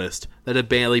an artist that had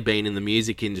barely been in the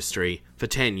music industry for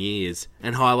 10 years,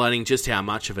 and highlighting just how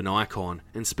much of an icon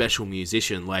and special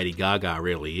musician Lady Gaga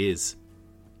really is.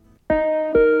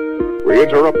 We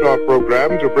interrupt our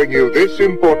program to bring you this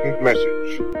important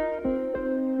message.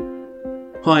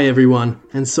 Hi everyone,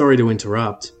 and sorry to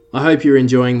interrupt. I hope you're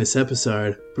enjoying this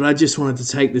episode, but I just wanted to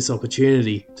take this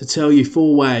opportunity to tell you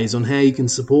 4 ways on how you can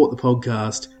support the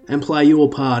podcast and play your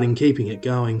part in keeping it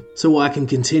going, so I can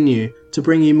continue to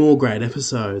bring you more great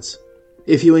episodes.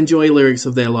 If you enjoy Lyrics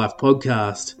of Their Life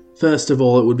podcast, first of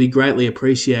all, it would be greatly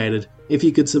appreciated if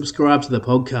you could subscribe to the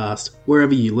podcast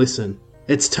wherever you listen.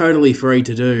 It's totally free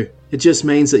to do. It just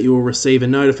means that you will receive a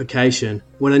notification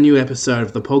when a new episode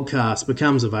of the podcast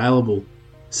becomes available.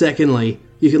 Secondly,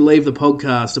 you can leave the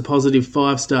podcast a positive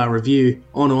 5-star review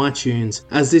on iTunes,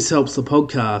 as this helps the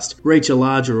podcast reach a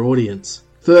larger audience.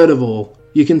 Third of all,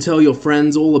 you can tell your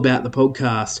friends all about the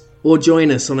podcast or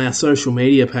join us on our social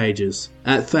media pages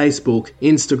at Facebook,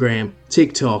 Instagram,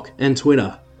 TikTok, and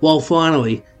Twitter. While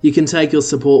finally, you can take your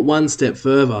support one step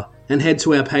further and head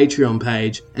to our Patreon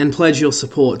page and pledge your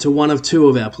support to one of 2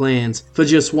 of our plans for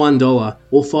just $1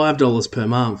 or $5 per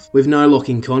month with no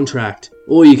locking contract.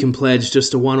 Or you can pledge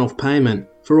just a one-off payment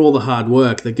for all the hard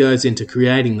work that goes into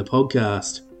creating the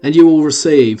podcast, and you will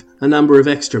receive a number of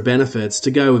extra benefits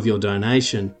to go with your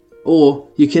donation. Or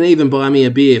you can even buy me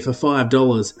a beer for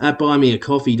 $5 at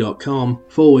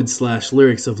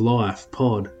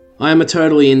buymeacoffee.com/lyricsoflifepod. I am a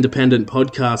totally independent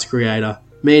podcast creator,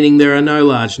 meaning there are no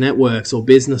large networks or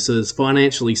businesses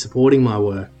financially supporting my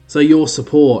work. So your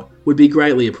support would be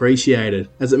greatly appreciated,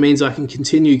 as it means I can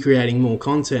continue creating more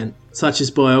content, such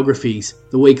as biographies,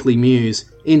 the weekly muse,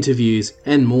 interviews,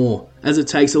 and more, as it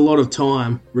takes a lot of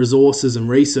time, resources, and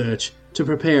research to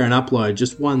prepare and upload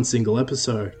just one single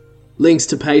episode. Links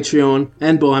to Patreon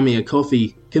and Buy Me a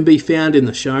Coffee can be found in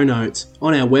the show notes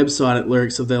on our website at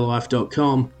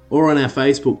lyricsoftheirlife.com or on our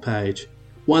Facebook page.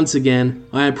 Once again,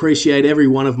 I appreciate every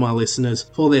one of my listeners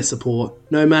for their support,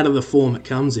 no matter the form it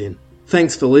comes in.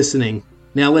 Thanks for listening.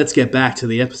 Now let's get back to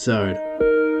the episode.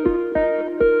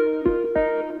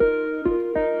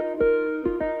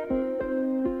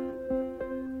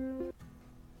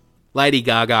 Lady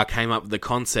Gaga came up with the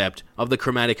concept of the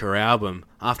Chromatica album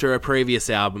after her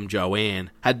previous album, Joanne,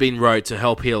 had been wrote to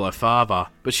help heal her father,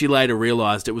 but she later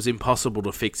realised it was impossible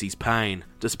to fix his pain,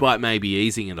 despite maybe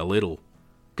easing it a little.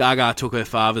 Gaga took her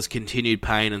father's continued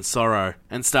pain and sorrow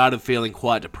and started feeling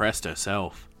quite depressed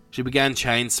herself. She began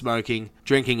chain smoking,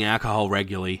 drinking alcohol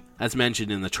regularly, as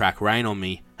mentioned in the track Rain on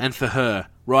Me, and for her,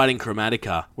 writing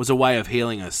Chromatica was a way of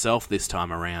healing herself this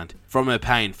time around, from her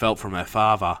pain felt from her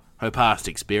father, her past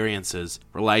experiences,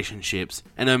 relationships,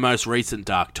 and her most recent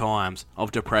dark times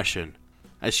of depression.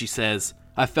 As she says,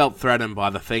 I felt threatened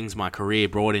by the things my career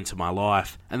brought into my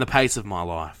life and the pace of my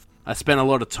life. I spent a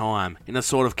lot of time in a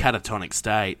sort of catatonic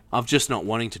state of just not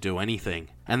wanting to do anything,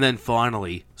 and then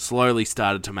finally, slowly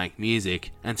started to make music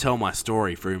and tell my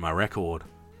story through my record.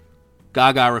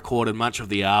 Gaga recorded much of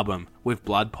the album with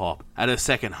Blood Pop at her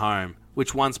second home,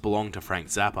 which once belonged to Frank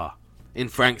Zappa. In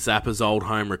Frank Zappa's old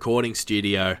home recording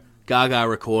studio, Gaga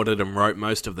recorded and wrote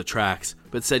most of the tracks,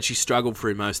 but said she struggled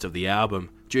through most of the album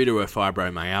due to her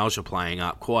fibromyalgia playing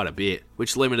up quite a bit,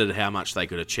 which limited how much they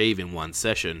could achieve in one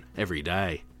session every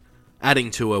day.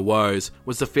 Adding to her woes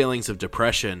was the feelings of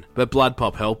depression, but Blood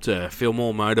Pop helped her feel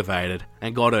more motivated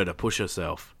and got her to push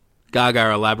herself.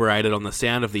 Gaga elaborated on the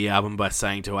sound of the album by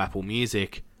saying to Apple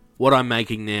Music, "What I'm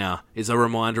making now is a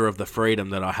reminder of the freedom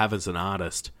that I have as an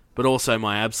artist, but also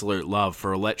my absolute love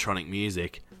for electronic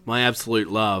music, my absolute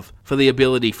love for the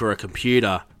ability for a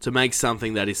computer to make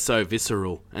something that is so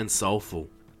visceral and soulful."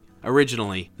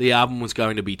 Originally, the album was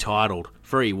going to be titled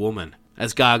Free Woman,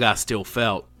 as Gaga still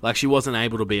felt like she wasn't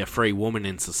able to be a free woman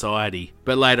in society,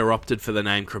 but later opted for the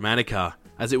name Chromatica,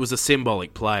 as it was a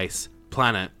symbolic place,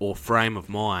 planet, or frame of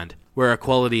mind, where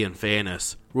equality and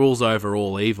fairness rules over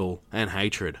all evil and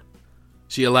hatred.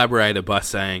 She elaborated by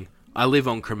saying, "I live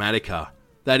on Chromatica.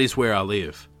 That is where I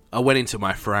live. I went into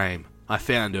my frame. I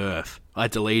found Earth. I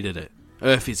deleted it.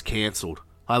 Earth is cancelled.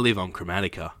 I live on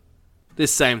Chromatica."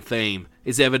 This same theme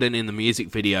is evident in the music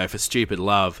video for Stupid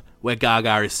Love, where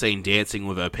Gaga is seen dancing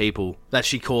with her people that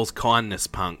she calls kindness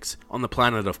punks on the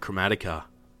planet of Chromatica.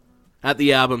 At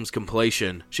the album's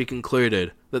completion, she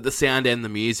concluded that the sound and the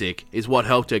music is what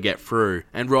helped her get through,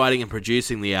 and writing and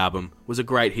producing the album was a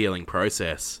great healing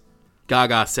process.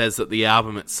 Gaga says that the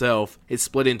album itself is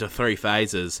split into 3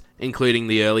 phases, including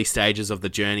the early stages of the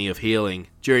journey of healing,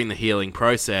 during the healing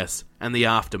process, and the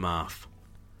aftermath.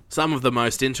 Some of the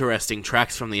most interesting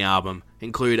tracks from the album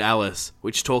include Alice,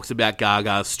 which talks about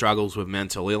Gaga's struggles with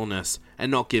mental illness and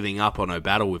not giving up on her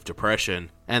battle with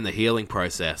depression, and the healing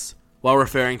process, while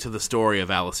referring to the story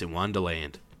of Alice in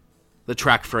Wonderland. The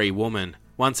track Free Woman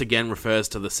once again refers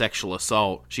to the sexual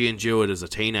assault she endured as a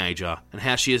teenager, and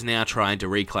how she is now trying to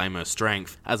reclaim her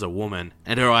strength as a woman,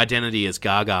 and her identity as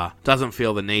Gaga doesn't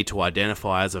feel the need to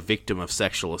identify as a victim of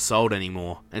sexual assault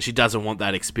anymore, and she doesn't want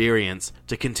that experience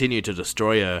to continue to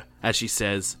destroy her, as she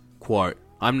says, quote,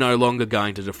 "I'm no longer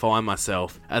going to define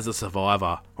myself as a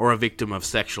survivor or a victim of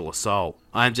sexual assault.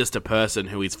 I am just a person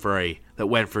who is free that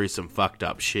went through some fucked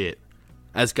up shit."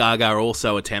 As Gaga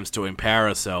also attempts to empower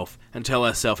herself and tell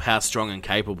herself how strong and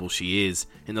capable she is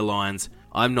in the lines,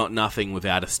 "I'm not nothing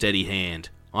without a steady hand.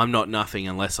 I'm not nothing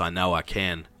unless I know I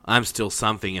can. I'm still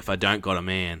something if I don't got a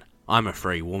man. I'm a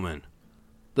free woman."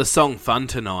 The song Fun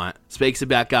Tonight speaks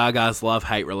about Gaga's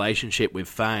love-hate relationship with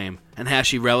fame and how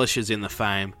she relishes in the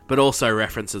fame, but also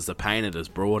references the pain it has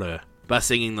brought her, by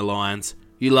singing the lines,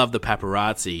 "You love the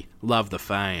paparazzi, love the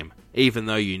fame, even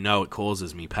though you know it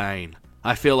causes me pain.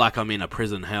 I feel like I'm in a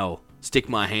prison hell, stick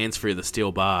my hands through the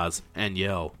steel bars and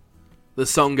yell." The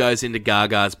song goes into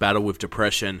Gaga's battle with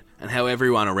depression and how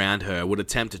everyone around her would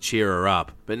attempt to cheer her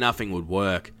up, but nothing would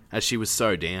work, as she was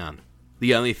so down.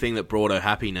 The only thing that brought her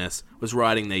happiness was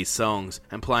writing these songs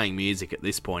and playing music at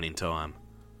this point in time.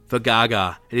 For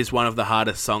Gaga, it is one of the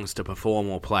hardest songs to perform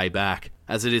or play back,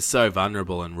 as it is so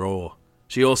vulnerable and raw.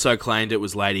 She also claimed it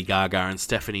was Lady Gaga and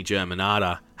Stefani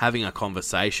Germanotta having a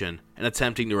conversation and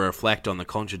attempting to reflect on the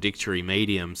contradictory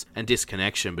mediums and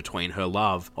disconnection between her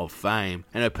love of fame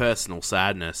and her personal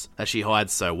sadness that she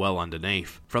hides so well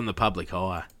underneath from the public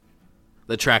eye.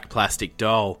 The track Plastic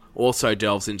Doll also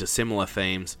delves into similar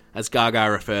themes, as Gaga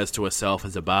refers to herself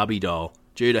as a Barbie doll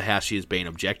due to how she has been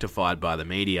objectified by the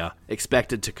media,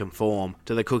 expected to conform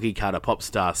to the cookie-cutter pop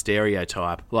star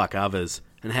stereotype like others,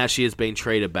 and how she has been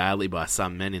treated badly by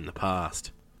some men in the past.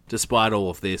 Despite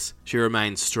all of this, she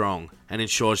remains strong and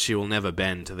ensures she will never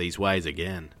bend to these ways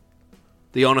again.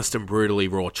 The honest and brutally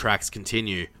raw tracks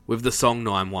continue with the song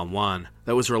 911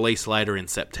 that was released later in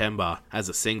September as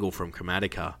a single from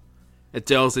Chromatica. It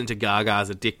delves into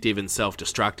Gaga's addictive and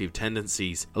self-destructive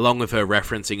tendencies, along with her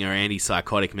referencing her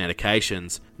antipsychotic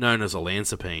medications known as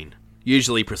olanzapine.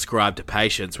 usually prescribed to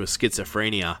patients with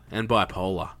schizophrenia and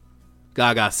bipolar.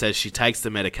 Gaga says she takes the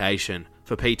medication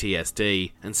for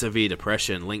PTSD and severe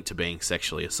depression linked to being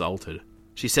sexually assaulted.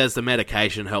 She says the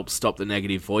medication helps stop the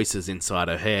negative voices inside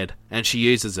her head, and she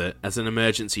uses it as an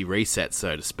emergency reset,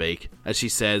 so to speak. As she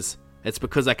says, "It's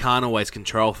because I can't always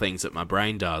control things that my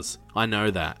brain does. I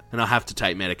know that, and I have to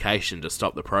take medication to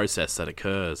stop the process that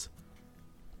occurs."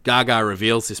 Gaga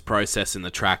reveals this process in the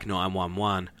track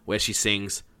 911, where she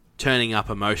sings, "Turning up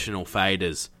emotional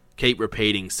faders, keep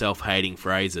repeating self-hating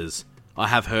phrases. I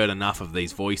have heard enough of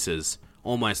these voices,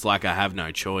 almost like I have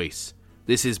no choice.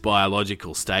 This is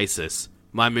biological stasis.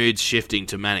 My mood's shifting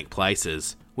to manic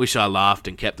places. Wish I laughed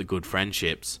and kept the good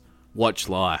friendships. Watch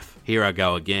life. Here I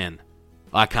go again.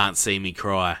 I can't see me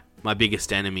cry. My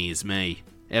biggest enemy is me.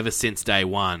 Ever since day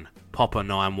one. Pop a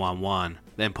 911,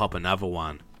 then pop another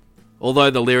one."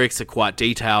 Although the lyrics are quite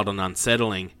detailed and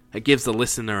unsettling, it gives the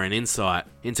listener an insight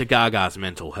into Gaga's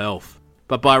mental health.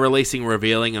 But by releasing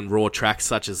revealing and raw tracks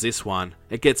such as this one,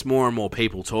 it gets more and more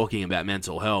people talking about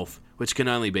mental health, which can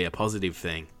only be a positive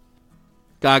thing.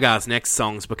 Gaga's next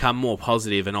songs become more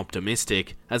positive and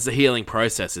optimistic as the healing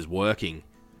process is working.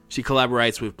 She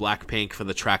collaborates with Blackpink for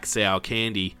the track Sour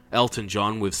Candy, Elton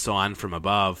John with Sign from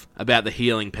Above, about the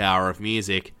healing power of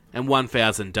music, and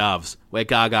 1000 Doves, where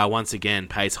Gaga once again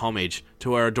pays homage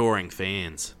to her adoring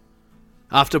fans.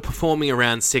 After performing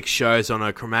around 6 shows on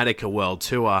her Chromatica World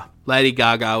Tour, Lady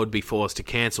Gaga would be forced to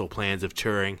cancel plans of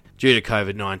touring due to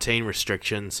COVID-19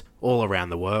 restrictions all around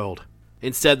the world.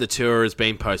 Instead, the tour has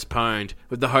been postponed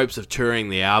with the hopes of touring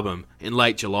the album in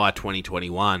late July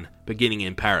 2021, beginning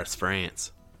in Paris,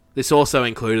 France. This also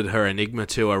included her Enigma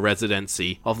Tour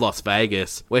residency of Las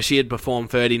Vegas, where she had performed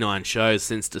 39 shows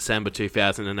since December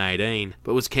 2018,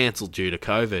 but was cancelled due to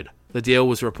COVID. The deal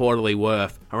was reportedly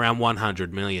worth around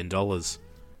 $100 million.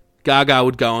 Gaga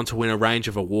would go on to win a range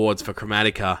of awards for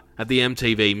Chromatica at the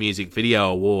MTV Music Video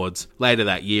Awards later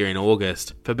that year in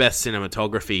August for Best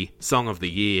Cinematography, Song of the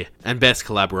Year, and Best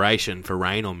Collaboration for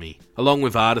Rain on Me, along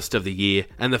with Artist of the Year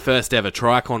and the first ever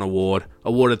Tricon Award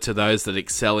awarded to those that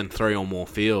excel in 3 or more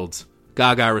fields.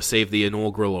 Gaga received the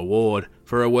inaugural award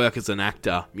for her work as an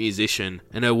actor, musician,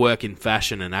 and her work in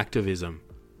fashion and activism.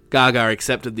 Gaga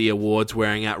accepted the awards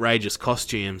wearing outrageous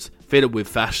costumes fitted with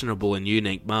fashionable and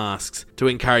unique masks to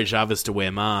encourage others to wear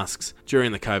masks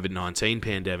during the COVID-19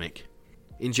 pandemic.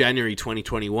 In January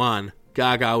 2021,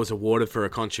 Gaga was awarded for her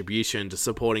contribution to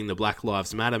supporting the Black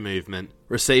Lives Matter movement,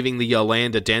 receiving the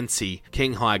Yolanda Dempsey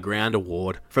King High Ground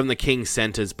Award from the King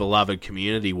Center's Beloved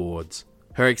Community Awards.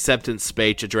 Her acceptance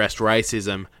speech addressed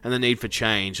racism and the need for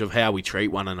change of how we treat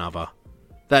one another.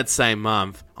 That same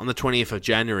month, on the 20th of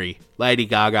January, Lady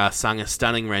Gaga sung a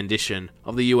stunning rendition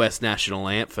of the US national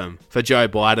anthem for Joe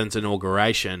Biden's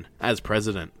inauguration as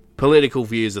president. Political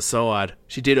views aside,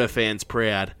 she did her fans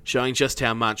proud, showing just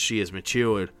how much she has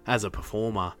matured as a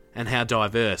performer and how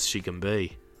diverse she can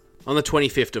be. On the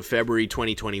 25th of February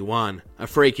 2021, a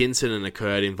freak incident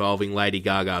occurred involving Lady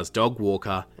Gaga's dog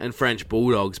walker and French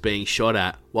bulldogs being shot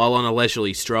at while on a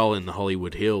leisurely stroll in the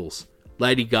Hollywood Hills.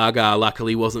 Lady Gaga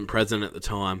luckily wasn't present at the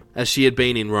time, as she had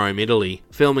been in Rome, Italy,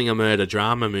 filming a murder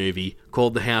drama movie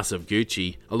called The House of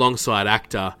Gucci, alongside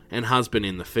actor and husband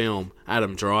in the film,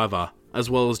 Adam Driver, as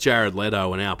well as Jared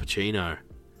Leto and Al Pacino.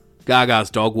 Gaga's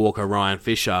dog walker Ryan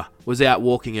Fisher was out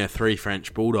walking her 3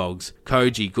 French bulldogs,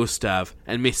 Koji, Gustav,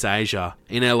 and Miss Asia,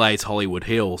 in LA's Hollywood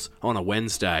Hills on a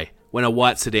Wednesday, when a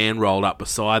white sedan rolled up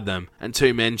beside them and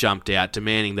 2 men jumped out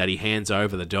demanding that he hands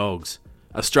over the dogs.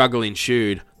 A struggle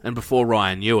ensued, and before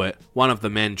Ryan knew it, one of the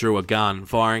men drew a gun,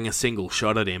 firing a single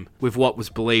shot at him with what was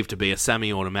believed to be a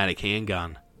semi-automatic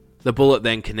handgun. The bullet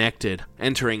then connected,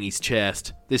 entering his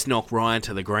chest. This knocked Ryan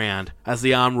to the ground, as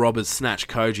the armed robbers snatched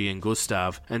Koji and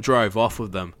Gustav and drove off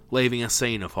with them, leaving a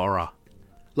scene of horror.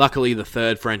 Luckily, the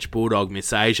 3rd French bulldog,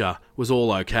 Miss Asia, was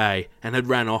all okay and had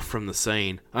ran off from the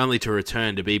scene, only to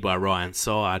return to be by Ryan's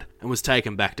side, and was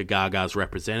taken back to Gaga's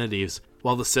representatives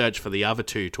while the search for the other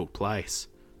 2 took place.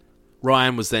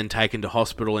 Ryan was then taken to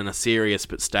hospital in a serious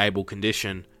but stable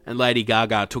condition, and Lady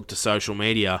Gaga took to social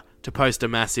media to post a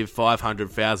massive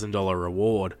 $500,000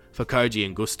 reward for Koji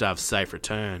and Gustav's safe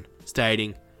return,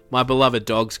 stating, "My beloved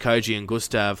dogs Koji and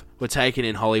Gustav were taken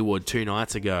in Hollywood 2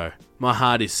 nights ago. My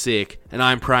heart is sick, and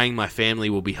I am praying my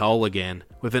family will be whole again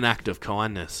with an act of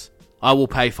kindness. I will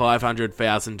pay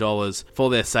 $500,000 for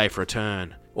their safe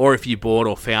return, or if you bought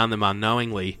or found them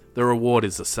unknowingly, the reward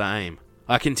is the same.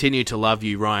 I continue to love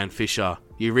you, Ryan Fisher.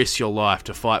 You risked your life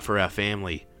to fight for our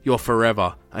family. You're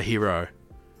forever a hero."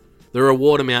 The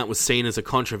reward amount was seen as a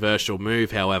controversial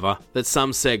move, however, that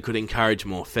some said could encourage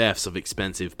more thefts of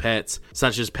expensive pets,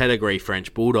 such as pedigree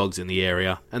French bulldogs in the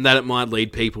area, and that it might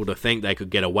lead people to think they could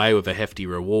get away with a hefty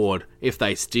reward if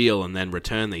they steal and then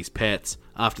return these pets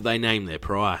after they name their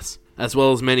price, as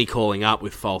well as many calling up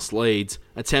with false leads,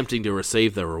 attempting to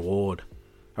receive the reward.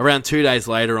 Around 2 days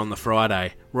later on the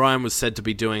Friday, Ryan was said to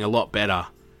be doing a lot better.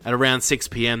 At around 6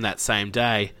 PM that same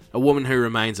day, a woman who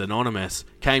remains anonymous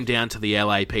came down to the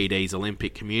LAPD's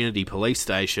Olympic Community Police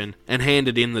Station and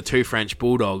handed in the 2 French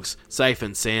bulldogs, safe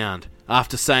and sound,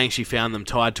 after saying she found them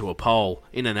tied to a pole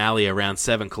in an alley around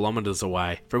 7 kilometres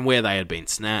away from where they had been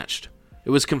snatched.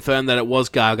 It was confirmed that it was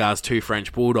Gaga's 2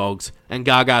 French bulldogs, and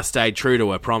Gaga stayed true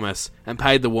to her promise and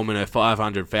paid the woman her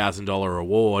 $500,000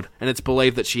 reward, and it's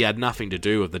believed that she had nothing to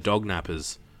do with the dog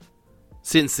nappers.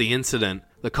 Since the incident,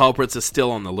 the culprits are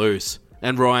still on the loose,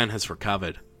 and Ryan has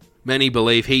recovered. Many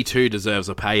believe he too deserves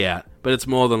a payout, but it's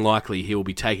more than likely he will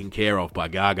be taken care of by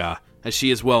Gaga, as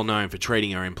she is well known for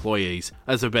treating her employees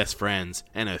as her best friends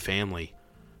and her family.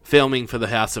 Filming for the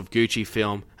House of Gucci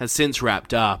film has since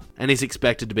wrapped up and is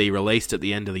expected to be released at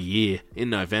the end of the year, in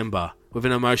November, with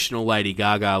an emotional Lady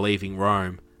Gaga leaving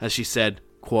Rome, as she said,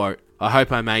 quote, "I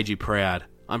hope I made you proud.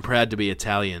 I'm proud to be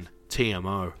Italian.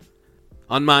 TMO."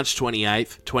 On March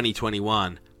 28,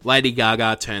 2021, Lady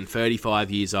Gaga turned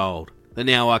 35 years old. The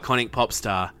now iconic pop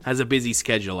star has a busy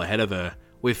schedule ahead of her,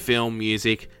 with film,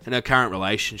 music, and her current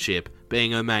relationship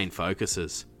being her main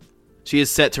focuses. She is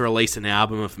set to release an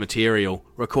album of material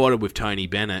recorded with Tony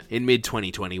Bennett in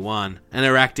mid-2021, and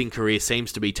her acting career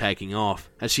seems to be taking off,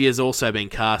 as she has also been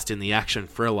cast in the action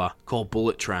thriller called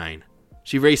Bullet Train.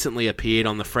 She recently appeared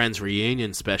on the Friends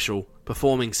reunion special,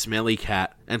 performing Smelly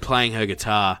Cat and playing her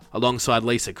guitar alongside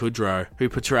Lisa Kudrow, who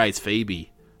portrays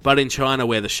Phoebe. But in China,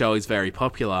 where the show is very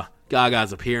popular,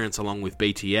 Gaga's appearance along with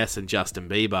BTS and Justin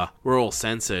Bieber were all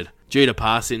censored, due to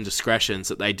past indiscretions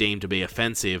that they deemed to be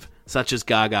offensive, such as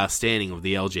Gaga's standing with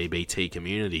the LGBT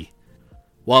community.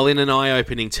 While in an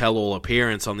eye-opening tell-all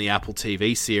appearance on the Apple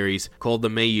TV series called The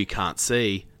Me You Can't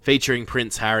See, featuring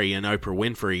Prince Harry and Oprah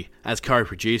Winfrey as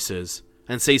co-producers,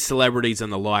 and see celebrities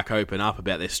and the like open up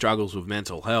about their struggles with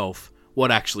mental health,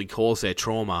 what actually caused their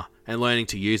trauma, and learning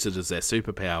to use it as their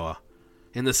superpower.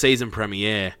 In the season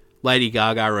premiere, Lady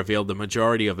Gaga revealed the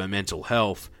majority of her mental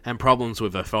health and problems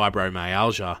with her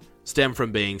fibromyalgia stem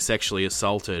from being sexually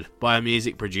assaulted by a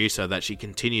music producer that she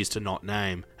continues to not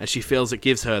name, as she feels it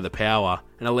gives her the power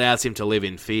and allows him to live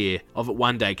in fear of it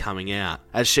one day coming out,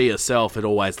 as she herself had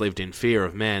always lived in fear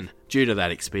of men due to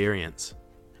that experience.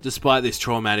 Despite this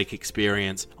traumatic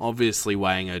experience obviously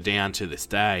weighing her down to this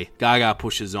day, Gaga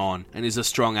pushes on and is a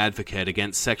strong advocate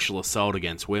against sexual assault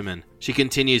against women. She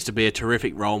continues to be a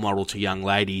terrific role model to young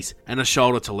ladies and a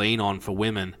shoulder to lean on for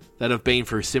women that have been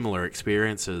through similar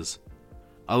experiences.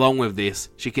 Along with this,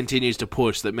 she continues to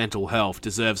push that mental health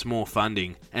deserves more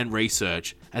funding and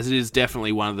research, as it is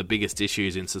definitely one of the biggest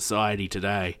issues in society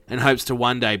today, and hopes to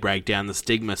one day break down the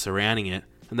stigma surrounding it,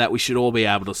 and that we should all be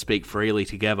able to speak freely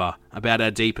together about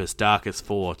our deepest, darkest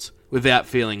thoughts, without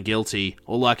feeling guilty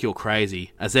or like you're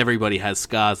crazy, as everybody has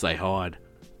scars they hide.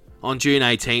 On June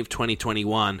 18th,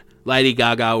 2021, Lady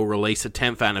Gaga will release a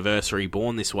 10th anniversary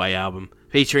Born This Way album,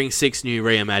 featuring 6 new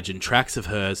reimagined tracks of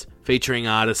hers, featuring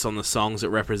artists on the songs that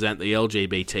represent the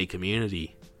LGBT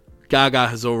community. Gaga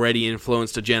has already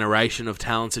influenced a generation of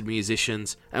talented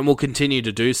musicians, and will continue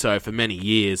to do so for many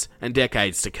years and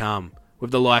decades to come,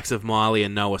 with the likes of Miley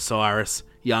and Noah Cyrus,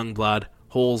 Youngblood,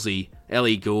 Halsey,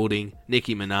 Ellie Goulding,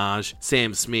 Nicki Minaj,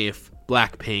 Sam Smith,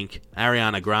 Blackpink,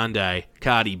 Ariana Grande,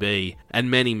 Cardi B,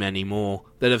 and many, many more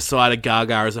that have cited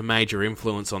Gaga as a major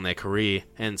influence on their career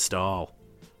and style.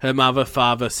 Her mother,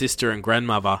 father, sister and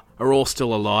grandmother are all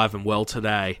still alive and well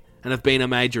today, and have been a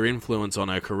major influence on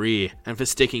her career and for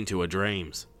sticking to her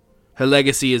dreams. Her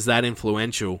legacy is that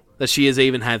influential that she has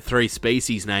even had 3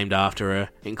 species named after her,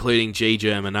 including G.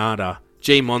 germinata,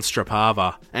 G.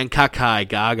 monstrapava, and Kakai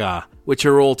gaga, which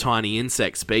are all tiny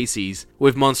insect species,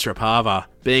 with monstrapava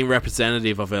being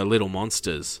representative of her little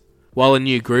monsters, while a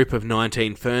new group of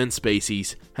 19 fern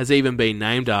species has even been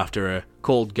named after her,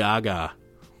 called Gaga.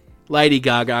 Lady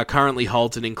Gaga currently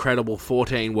holds an incredible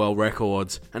 14 world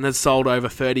records and has sold over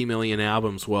 30 million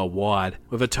albums worldwide,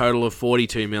 with a total of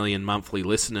 42 million monthly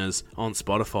listeners on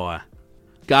Spotify.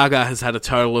 Gaga has had a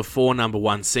total of 4 number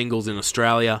 1 singles in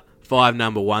Australia, 5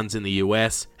 number 1s in the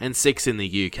US, and 6 in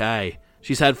the UK.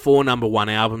 She's had 4 number 1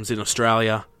 albums in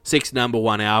Australia, 6 number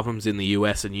 1 albums in the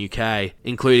US and UK,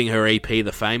 including her EP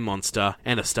The Fame Monster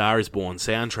and A Star Is Born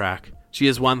soundtrack, She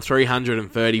has won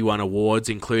 331 awards,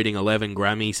 including 11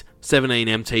 Grammys, 17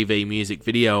 MTV Music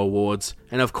Video Awards,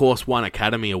 and of course 1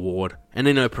 Academy Award. And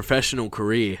in her professional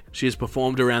career, she has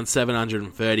performed around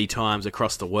 730 times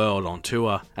across the world on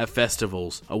tour, at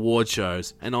festivals, award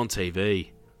shows, and on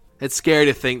TV. It's scary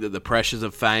to think that the pressures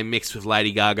of fame mixed with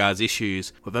Lady Gaga's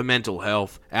issues with her mental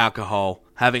health, alcohol,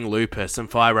 having lupus and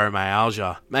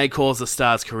fibromyalgia may cause the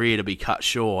star's career to be cut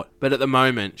short, but at the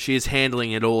moment she is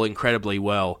handling it all incredibly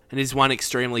well and is one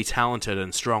extremely talented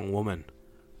and strong woman.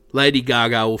 Lady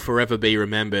Gaga will forever be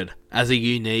remembered as a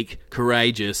unique,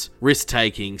 courageous,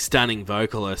 risk-taking, stunning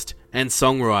vocalist and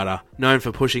songwriter known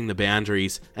for pushing the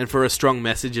boundaries and for her strong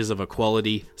messages of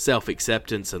equality,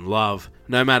 self-acceptance and love,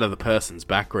 no matter the person's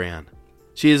background.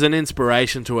 She is an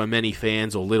inspiration to her many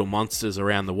fans or little monsters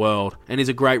around the world and is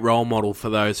a great role model for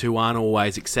those who aren't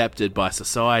always accepted by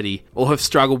society or have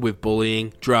struggled with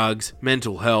bullying, drugs,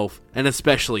 mental health and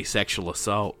especially sexual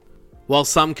assault. While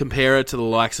some compare her to the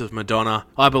likes of Madonna,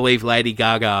 I believe Lady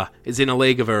Gaga is in a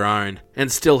league of her own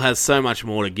and still has so much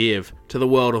more to give to the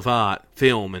world of art,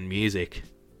 film and music.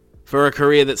 For a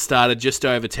career that started just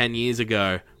over 10 years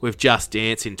ago with Just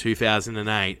Dance in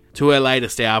 2008 to her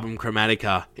latest album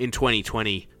Chromatica in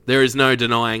 2020, there is no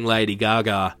denying Lady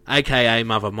Gaga, aka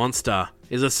Mother Monster,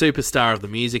 is a superstar of the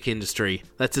music industry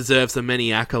that deserves the many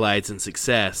accolades and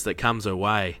success that comes her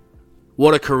way.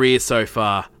 What a career so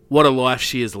far. What a life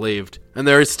she has lived, and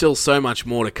there is still so much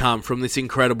more to come from this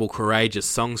incredible, courageous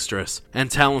songstress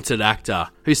and talented actor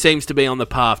who seems to be on the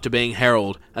path to being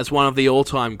heralded as one of the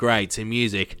all-time greats in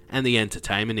music and the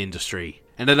entertainment industry.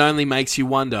 And it only makes you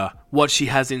wonder what she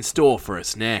has in store for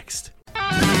us next.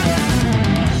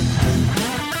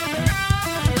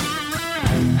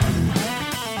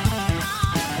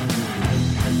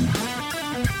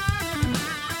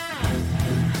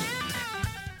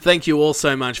 Thank you all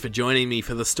so much for joining me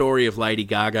for the story of Lady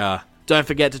Gaga. Don't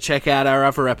forget to check out our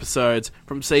other episodes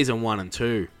from Season 1 and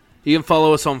 2. You can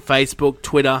follow us on Facebook,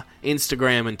 Twitter,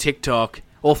 Instagram and TikTok,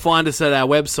 or find us at our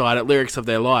website at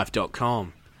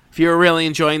lyricsoftheirlife.com. If you're really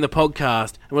enjoying the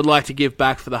podcast and would like to give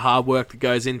back for the hard work that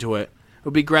goes into it, it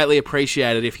would be greatly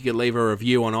appreciated if you could leave a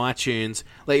review on iTunes,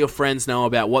 let your friends know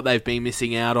about what they've been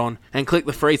missing out on, and click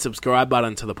the free subscribe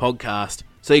button to the podcast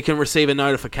so you can receive a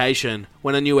notification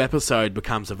when a new episode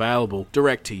becomes available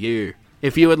direct to you.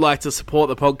 If you would like to support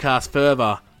the podcast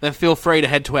further, then feel free to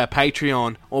head to our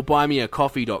Patreon or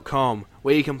buymeacoffee.com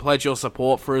where you can pledge your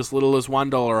support for as little as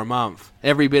 $1 a month.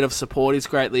 Every bit of support is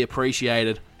greatly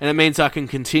appreciated, and it means I can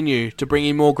continue to bring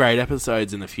you more great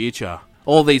episodes in the future.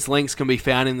 All these links can be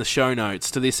found in the show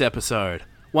notes to this episode.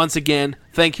 Once again,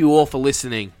 thank you all for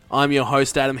listening. I'm your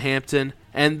host Adam Hampton,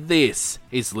 and this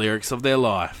is Lyrics of Their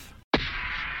Life.